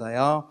just where they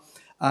are.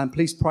 And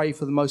please pray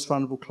for the most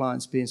vulnerable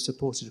clients being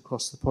supported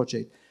across the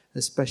project,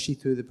 especially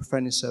through the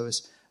befriending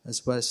service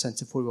as well as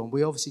Centre 41.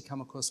 We obviously come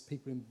across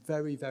people in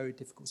very, very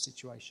difficult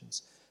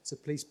situations. So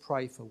please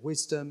pray for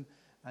wisdom,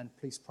 and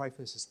please pray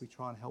for us as we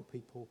try and help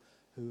people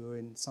who are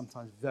in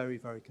sometimes very,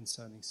 very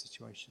concerning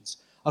situations.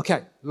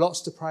 Okay,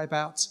 lots to pray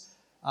about.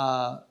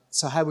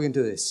 So how are we going to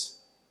do this?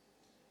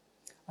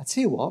 I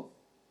tell you what,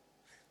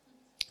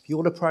 if you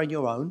want to pray on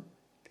your own,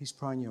 please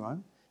pray on your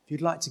own. If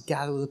you'd like to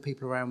gather other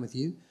people around with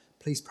you,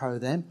 please pray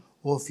with them.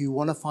 Or if you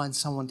want to find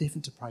someone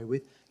different to pray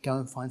with, go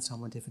and find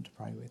someone different to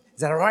pray with.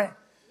 Is that all right?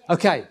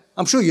 Okay.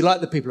 I'm sure you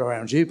like the people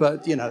around you,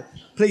 but,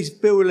 please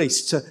feel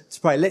released to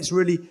pray. Let's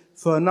really,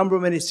 for a number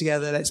of minutes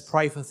together, let's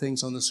pray for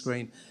things on the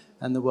screen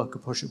and the work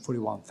of Project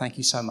 41. Thank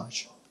you so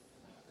much.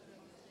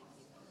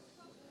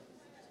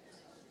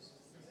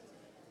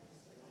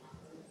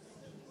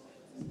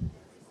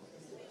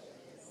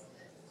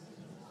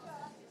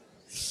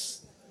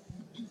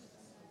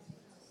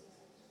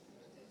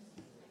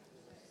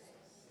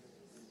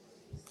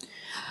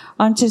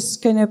 I'm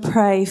just going to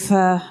pray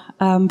for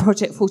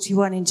Project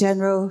 41 in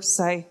general.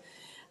 So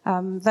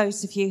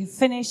Those of you who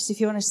finished, if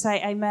you want to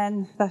say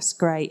amen, that's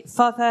great.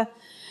 Father,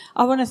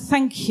 I want to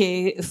thank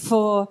you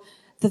for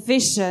the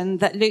vision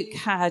that Luke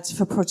had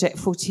for Project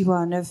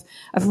 41 of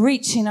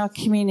reaching our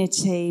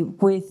community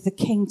with the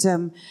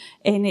kingdom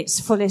in its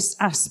fullest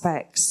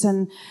aspects.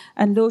 And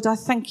Lord, I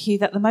thank you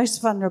that the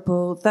most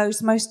vulnerable,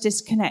 those most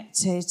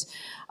disconnected,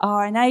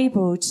 are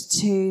enabled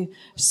to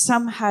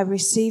somehow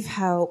receive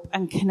help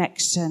and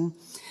connection.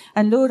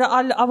 And Lord,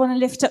 I want to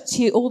lift up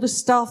to you all the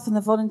staff and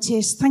the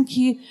volunteers. Thank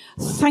you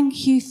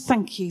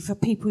for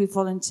people who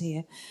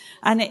volunteer.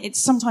 And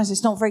sometimes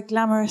it's not very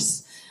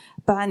glamorous,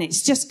 but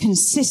it's just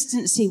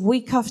consistency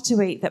week after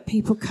week that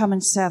people come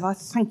and serve. I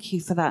thank you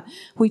for that.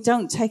 We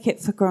don't take it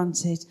for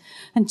granted.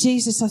 And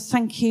Jesus, I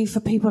thank you for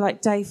people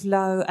like Dave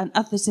Lowe and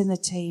others in the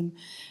team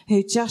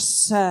who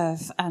just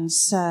serve and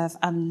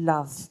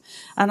love.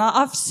 And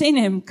I've seen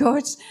him,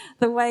 God,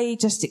 the way he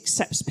just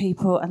accepts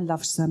people and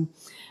loves them.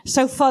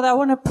 So, Father, I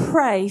want to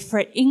pray for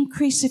an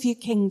increase of your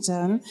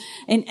kingdom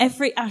in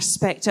every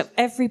aspect of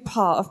every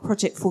part of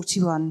Project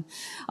 41.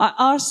 I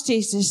ask,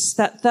 Jesus,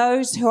 that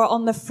those who are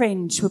on the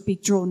fringe would be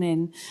drawn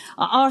in.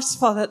 I ask,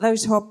 Father, that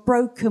those who are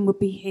broken would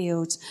be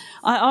healed.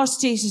 I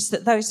ask, Jesus,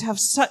 that those who have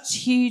such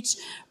huge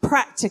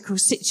practical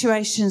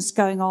situations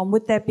going on,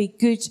 would there be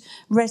good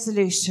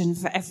resolution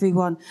for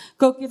everyone?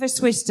 God, give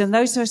us wisdom.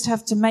 Those of us who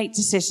have to make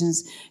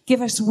decisions, give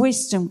us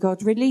wisdom,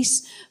 God.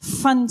 Release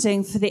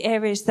funding for the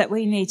areas that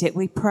we need it.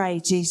 We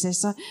pray,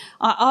 Jesus. I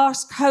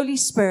ask, Holy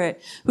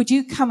Spirit, would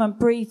you come and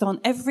breathe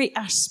on every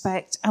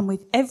aspect and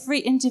with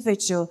every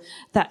individual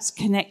that's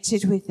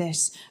connected with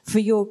this for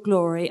your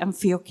glory and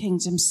for your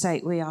kingdom's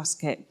sake, we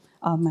ask it.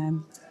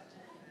 Amen.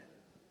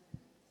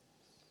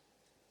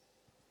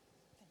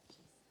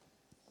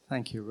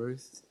 Thank you,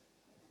 Ruth.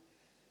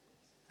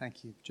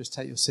 Thank you. Just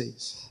take your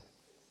seats.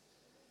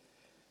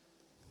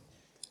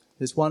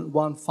 There's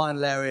one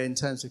final area in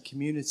terms of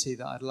community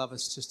that I'd love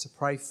us just to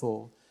pray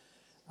for.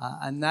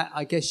 And that,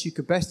 I guess you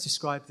could best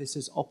describe this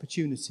as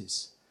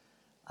opportunities.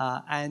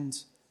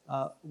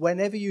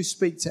 Whenever you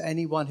speak to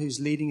anyone who's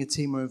leading a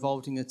team or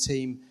involved in a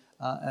team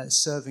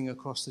serving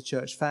across the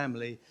church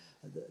family,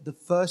 the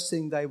first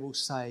thing they will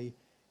say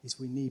is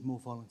we need more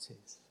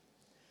volunteers.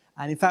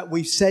 And in fact,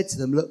 we've said to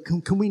them, look,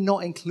 can we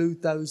not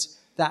include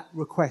that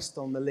request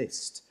on the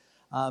list?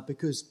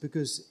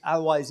 Because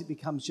otherwise it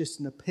becomes just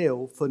an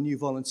appeal for new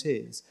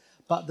volunteers.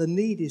 But the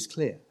need is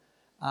clear.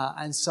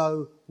 And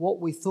so what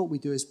we thought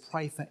we'd do is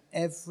pray for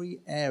every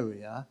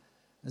area,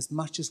 as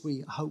much as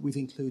we hope we've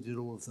included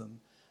all of them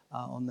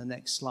on the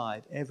next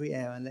slide. Every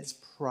area, and let's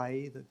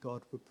pray that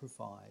God would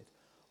provide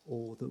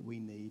all that we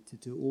need to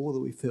do, all that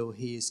we feel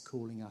he is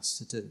calling us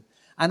to do.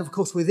 And of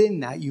course, within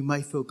that, you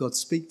may feel God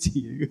speak to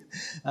you,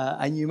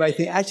 and you may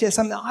think, actually, that's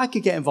something I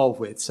could get involved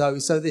with.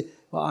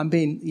 I'm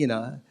being,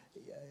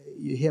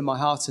 you hear my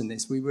heart in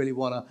this. We really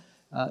want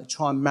to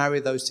try and marry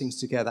those things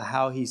together,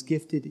 how he's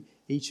gifted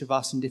each of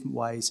us in different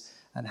ways,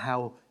 and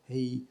how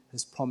he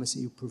has promised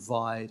that he'll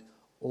provide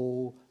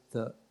all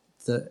that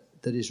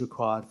is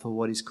required for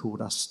what he's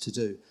called us to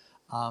do.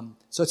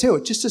 So I tell you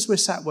what, just as we're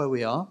sat where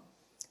we are,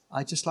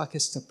 I'd just like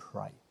us to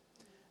pray.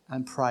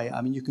 And pray.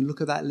 I mean, you can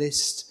look at that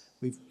list.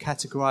 We've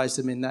categorized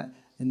them in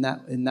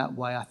that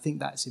way. I think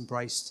that's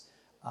embraced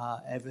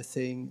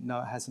everything.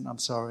 No, it hasn't. I'm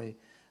sorry.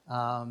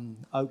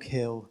 Oak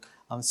Hill.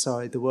 I'm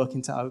sorry. The work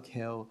into Oak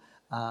Hill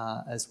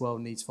as well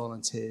needs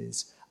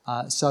volunteers.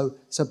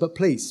 But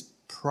please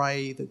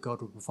pray that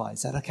God will provide.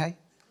 Is that okay?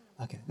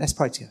 Okay. Let's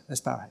pray together.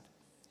 Let's bow our head.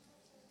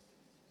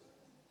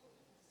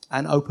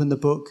 And open the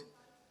book.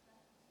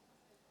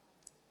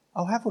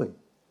 Oh, have we?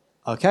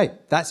 Okay.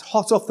 That's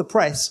hot off the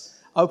press.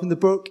 Open the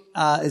book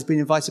has been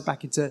invited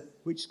back into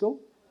which school?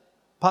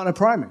 Partner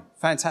Primary.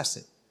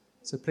 Fantastic.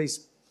 So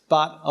please,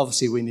 but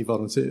obviously we need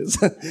volunteers.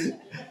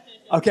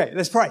 Okay,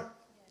 let's pray.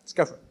 Let's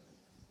go for it.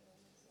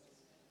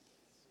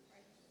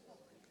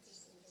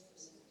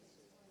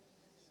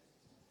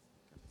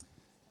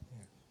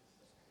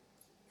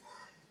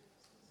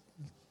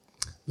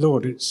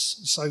 Lord,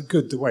 it's so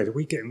good the way that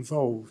we get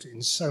involved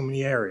in so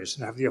many areas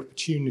and have the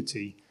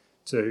opportunity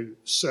to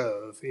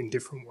serve in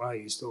different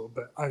ways, Lord.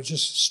 But I was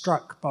just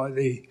struck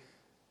by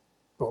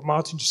what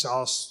Martin just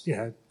asked,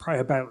 pray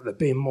about there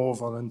being more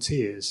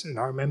volunteers. And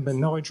I remember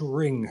Nigel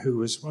Ring, who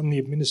was one of the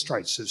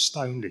administrators of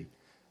Stoneleigh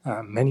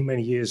many,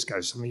 many years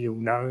ago. Some of you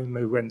will know him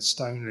who went to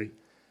Stoneleigh.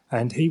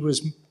 And he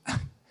was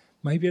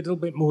maybe a little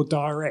bit more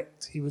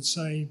direct. He would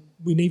say,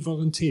 we need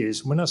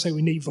volunteers. When I say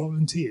we need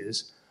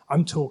volunteers,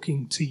 I'm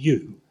talking to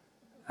you.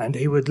 And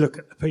he would look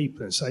at the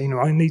people and say,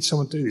 I need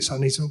someone to do this. I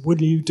need someone.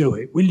 Will you do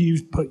it? Will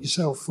you put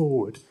yourself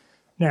forward?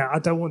 Now, I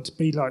don't want to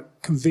be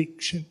like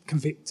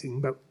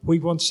convicting, but we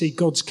want to see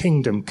God's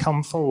kingdom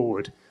come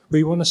forward.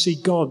 We want to see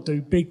God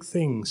do big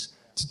things.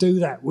 To do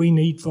that, we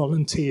need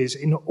volunteers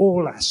in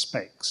all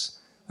aspects.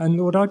 And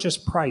Lord, I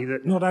just pray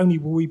that not only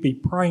will we be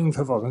praying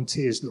for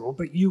volunteers, Lord,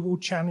 but you will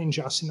challenge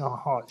us in our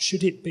hearts.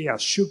 Should it be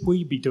us? Should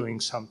we be doing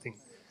something?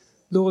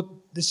 Lord,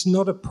 this is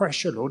not a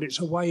pressure, Lord. It's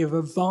a way of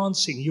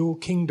advancing your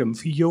kingdom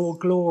for your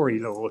glory,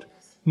 Lord,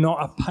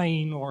 not a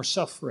pain or a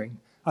suffering.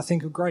 I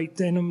think of Great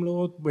Denham,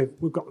 Lord.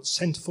 We've got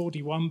Centre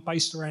 41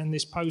 based around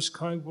this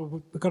postcode.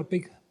 We've got a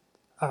big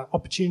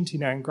opportunity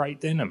now in Great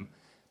Denham.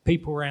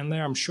 People around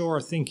there, I'm sure,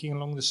 are thinking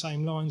along the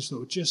same lines,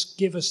 Lord. Just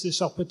give us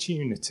this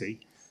opportunity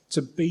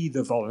to be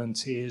the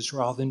volunteers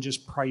rather than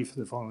just pray for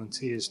the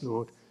volunteers,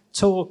 Lord.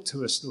 Talk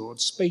to us,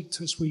 Lord. Speak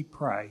to us, we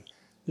pray.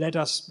 Let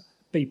us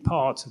be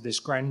part of this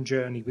grand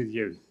journey with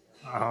you.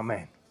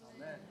 Amen.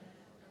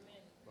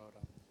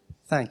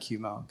 Thank you,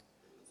 Mark.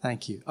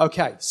 Thank you.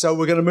 Okay, so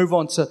we're going to move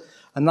on to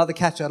another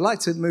category. I'd like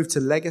to move to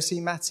legacy,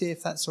 Matty,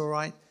 if that's all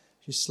right.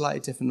 Just slightly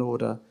different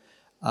order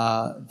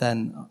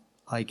than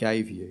I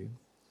gave you.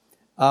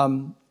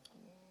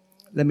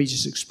 Let me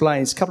just explain.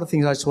 There's a couple of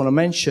things I just want to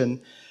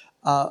mention.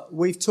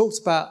 We've talked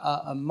about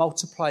a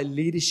multiply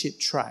leadership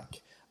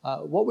track.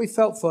 What we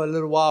felt for a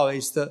little while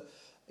is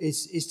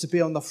to be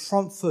on the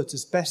front foot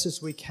as best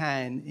as we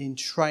can in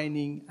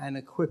training and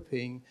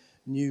equipping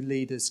new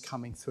leaders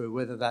coming through,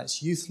 whether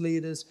that's youth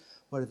leaders,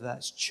 whether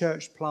that's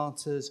church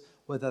planters,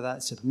 whether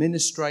that's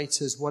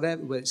administrators,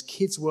 whatever, whether it's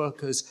kids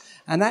workers,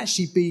 and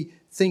actually be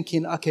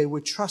thinking, okay, we're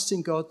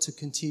trusting God to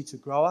continue to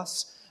grow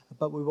us,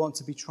 but we want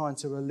to be trying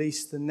to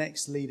release the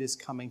next leaders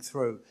coming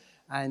through.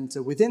 And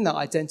within that,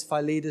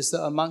 identify leaders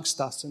that are amongst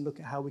us and look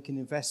at how we can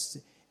invest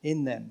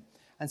in them.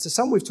 And so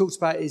something we've talked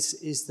about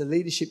is the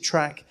leadership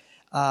track.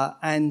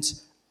 And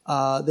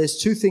there's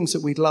two things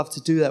that we'd love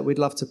to do that we'd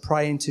love to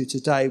pray into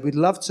today. We'd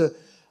love to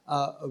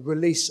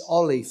release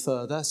Ollie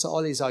further. So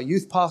Ollie's our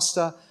youth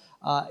pastor.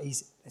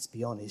 Let's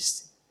be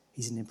honest,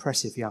 he's an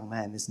impressive young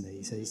man, isn't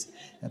he? So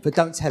but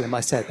don't tell him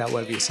I said that,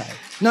 whatever you say.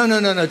 No,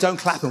 don't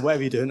clap him,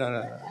 whatever you do.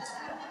 No.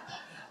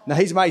 No,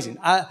 he's amazing.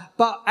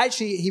 But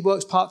actually, he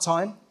works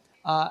part-time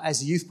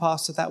as a youth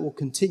pastor. That will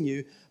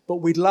continue. But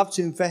we'd love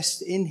to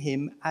invest in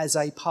him as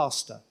a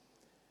pastor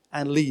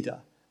and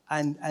leader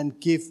and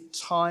give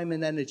time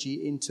and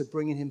energy into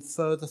bringing him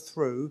further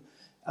through,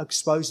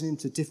 exposing him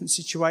to different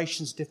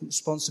situations, different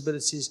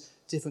responsibilities,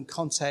 different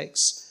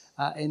contexts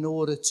in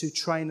order to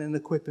train and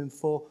equip him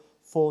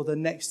for the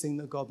next thing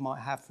that God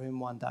might have for him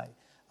one day.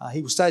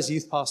 He will stay as a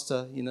youth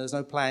pastor. There's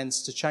no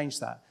plans to change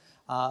that.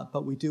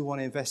 But we do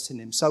want to invest in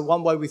him. So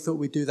one way we thought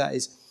we'd do that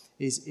is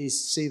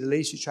see the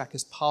leadership track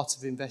as part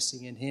of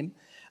investing in him.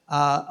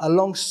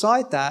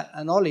 Alongside that,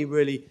 and Ollie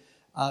really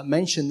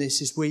mentioned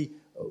this, is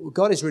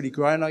God is really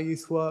growing our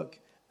youth work.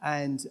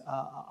 And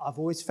I've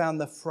always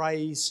found the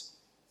phrase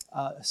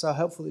so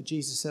helpful that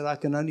Jesus said, I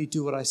can only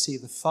do what I see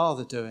the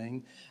Father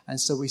doing. And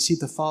so we see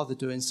the Father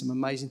doing some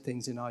amazing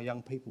things in our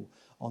young people.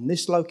 On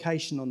this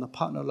location, on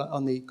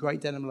the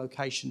Great Denham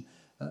location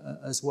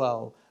as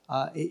well.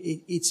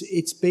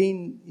 It's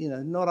been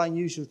not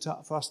unusual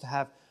for us to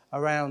have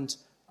around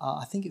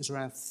I think it was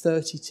around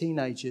 30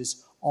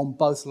 teenagers on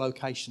both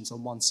locations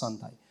on one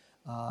Sunday,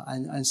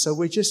 and so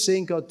we're just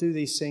seeing God do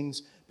these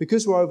things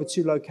because we're over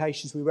two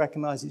locations. We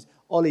recognise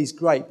Ollie's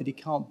great, but he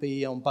can't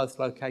be on both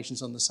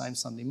locations on the same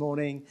Sunday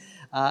morning,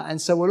 and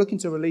so we're looking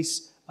to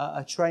release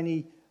a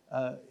trainee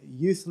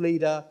youth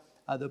leader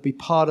that'll be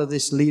part of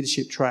this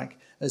leadership track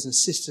as an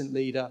assistant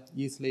leader,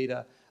 youth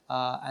leader.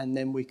 And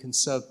then we can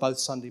serve both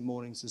Sunday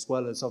mornings as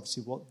well as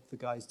obviously what the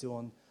guys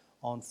do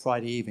on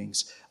Friday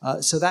evenings.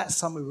 So that's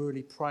something we're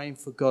really praying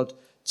for God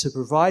to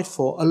provide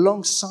for.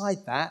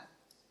 Alongside that,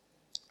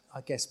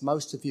 I guess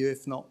most of you,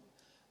 if not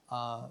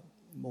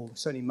more,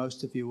 certainly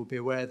most of you will be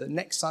aware that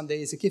next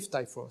Sunday is a gift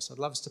day for us. I'd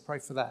love us to pray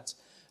for that.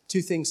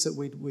 Two things that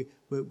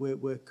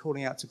we're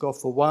calling out to God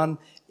for. One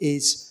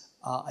is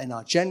in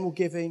our general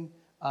giving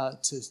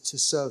to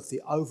serve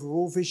the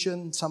overall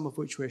vision, some of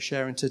which we're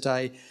sharing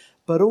today.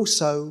 But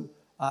also,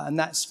 and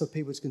that's for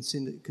people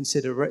to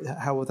consider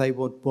how they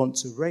would want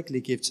to regularly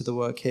give to the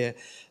work here.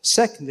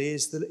 Secondly,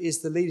 is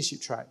the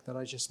leadership track that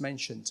I just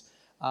mentioned.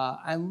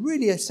 And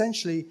really,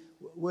 essentially,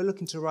 we're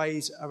looking to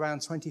raise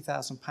around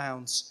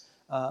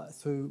 £20,000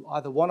 through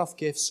either one-off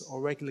gifts or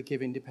regular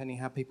giving, depending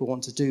how people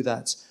want to do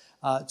that,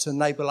 to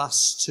enable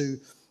us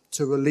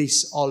to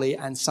release Ollie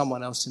and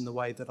someone else in the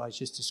way that I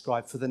just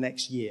described for the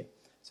next year.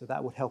 So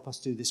that would help us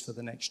do this for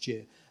the next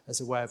year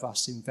as a way of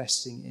us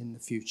investing in the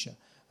future.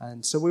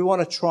 And so we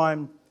want to try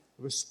and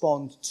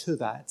respond to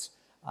that.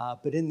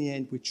 But in the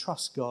end, we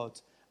trust God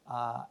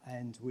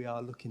and we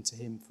are looking to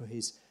him for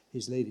his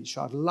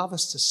leadership. I'd love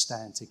us to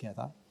stand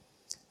together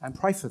and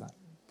pray for that.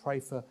 Pray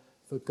for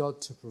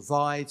God to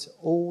provide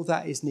all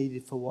that is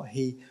needed for what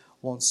he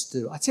wants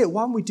to do. I tell you,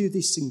 why don't we do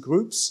this in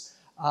groups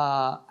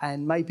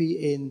and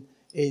maybe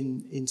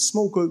in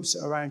small groups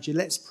around you.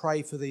 Let's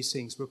pray for these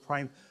things. We're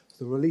praying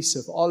for the release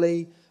of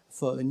Ollie,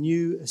 for a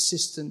new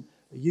assistant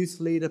a youth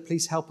leader.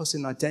 Please help us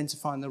in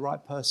identifying the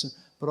right person.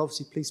 But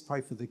obviously, please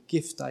pray for the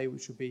gift day,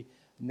 which will be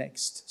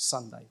next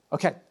Sunday.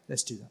 Okay,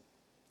 let's do that.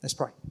 Let's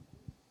pray.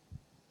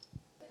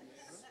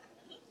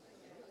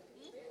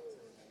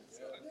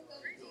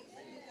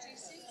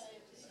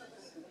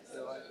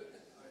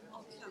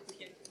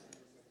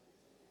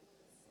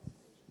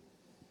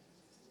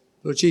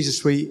 Lord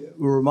Jesus, we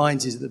were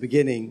reminded at the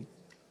beginning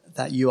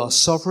that you are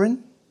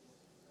sovereign.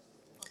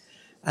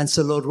 And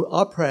so, Lord,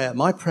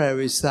 my prayer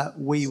is that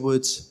we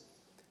would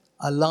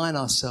align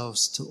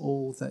ourselves to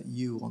all that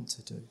you want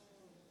to do.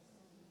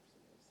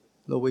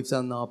 Lord, we've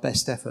done our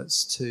best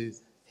efforts to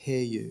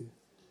hear you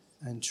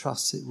and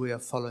trust that we are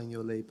following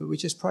your lead. But we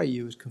just pray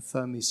you would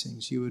confirm these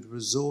things. You would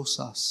resource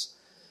us,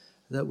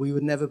 that we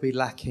would never be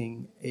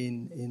lacking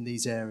in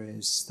these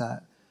areas,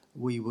 that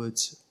we would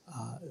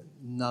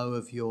know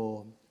of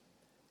your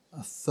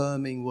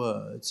affirming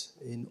word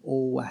in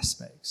all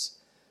aspects.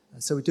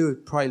 And so we do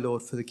pray,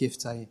 Lord, for the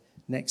gift day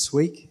next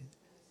week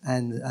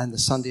and the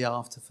Sunday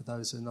after for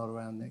those who are not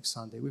around next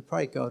Sunday. We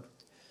pray, God,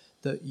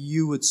 that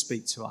you would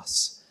speak to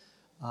us.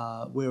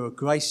 We're a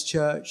grace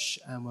church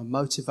and we're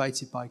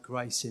motivated by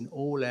grace in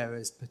all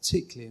areas,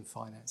 particularly in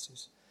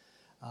finances.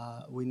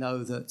 We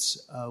know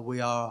that we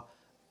are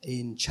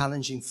in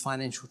challenging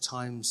financial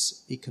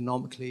times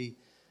economically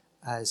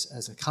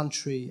as a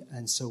country,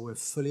 and so we're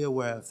fully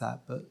aware of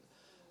that. But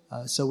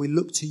so we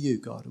look to you,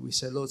 God, and we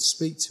say, Lord,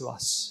 speak to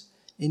us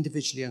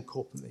individually and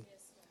corporately,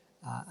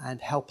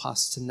 and help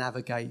us to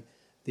navigate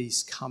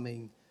these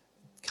coming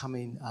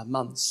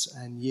months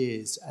and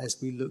years as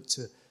we look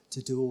to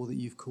do all that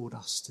you've called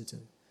us to do.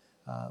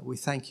 We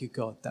thank you,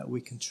 God, that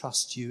we can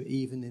trust you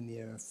even in the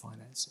area of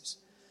finances.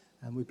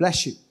 And we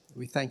bless you.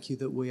 We thank you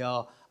that we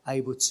are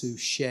able to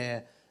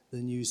share the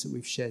news that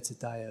we've shared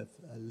today of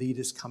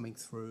leaders coming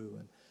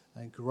through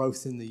and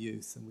growth in the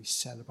youth, and we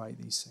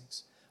celebrate these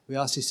things. We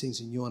ask these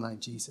things in your name,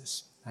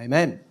 Jesus.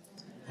 Amen.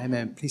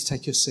 Amen. Please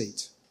take your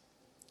seat.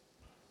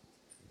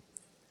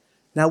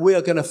 Now we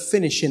are going to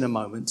finish in a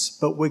moment,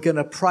 but we're going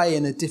to pray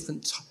in a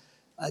different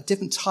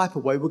type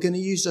of way. We're going to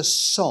use a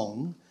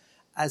song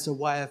as a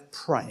way of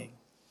praying.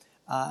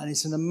 And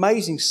it's an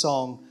amazing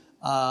song,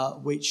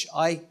 which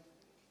I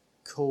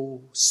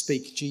call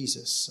Speak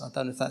Jesus. I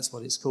don't know if that's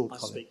what it's called,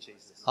 Colin. Speak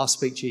Jesus. I'll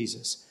Speak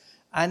Jesus.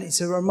 And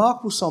it's a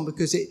remarkable song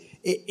because it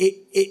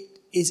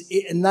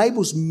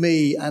enables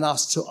me and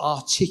us to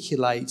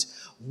articulate,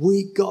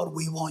 God,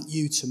 we want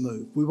you to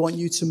move. We want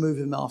you to move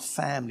in our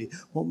family.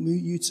 We want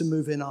you to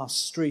move in our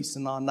streets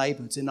and our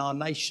neighbourhoods, in our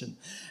nation.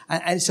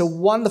 And it's a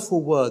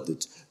wonderful word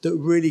that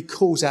really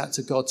calls out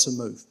to God to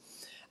move.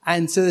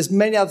 And so there's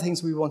many other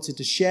things we wanted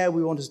to share.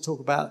 We wanted to talk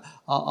about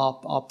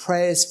our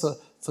prayers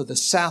for the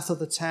south of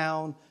the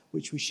town,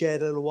 which we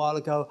shared a little while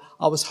ago.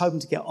 I was hoping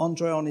to get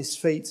Andre on his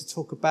feet to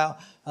talk about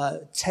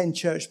 10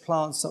 church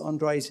plants that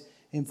Andre's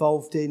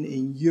involved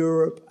in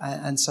Europe.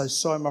 And so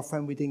sorry, my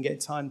friend, we didn't get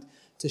time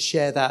to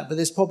share that. But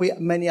there's probably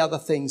many other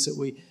things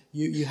that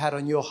you had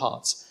on your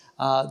hearts.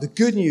 The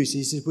good news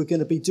is we're going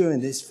to be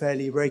doing this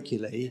fairly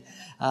regularly.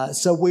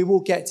 So we will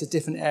get to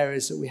different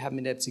areas that we haven't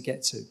been able to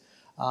get to.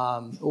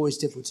 Always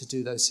difficult to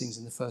do those things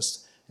in the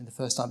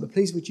first time. But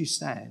please would you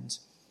stand?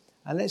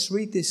 And let's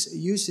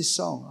use this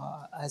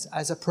song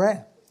as a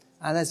prayer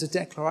and as a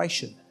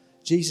declaration.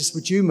 Jesus,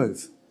 would you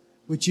move?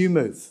 Would you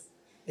move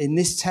in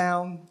this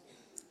town,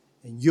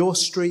 in your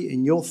street,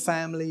 in your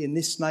family, in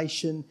this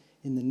nation,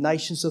 in the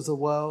nations of the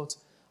world?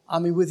 I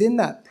mean, within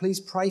that,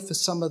 please pray for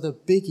some of the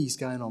biggies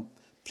going on.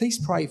 Please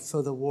pray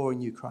for the war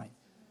in Ukraine.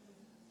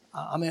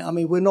 I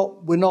mean,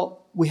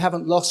 we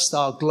haven't lost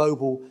our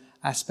global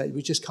aspect.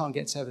 We just can't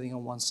get to everything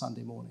on one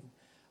Sunday morning.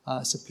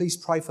 So please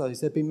pray for those.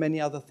 There've been many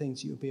other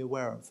things you'll be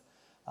aware of.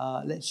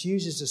 Let's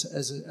use this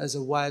as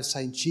a way of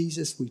saying,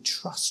 Jesus, we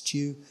trust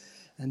you.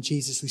 And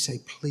Jesus, we say,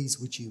 please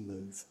would you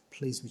move?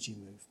 Please would you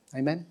move?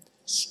 Amen?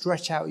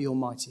 Stretch out your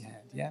mighty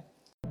hand, yeah?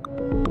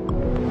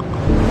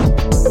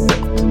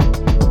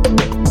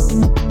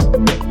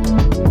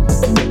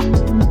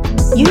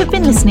 You have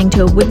been listening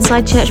to a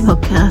Woodside Church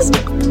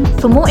podcast.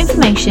 For more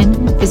information,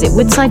 visit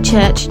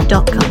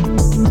woodsidechurch.com.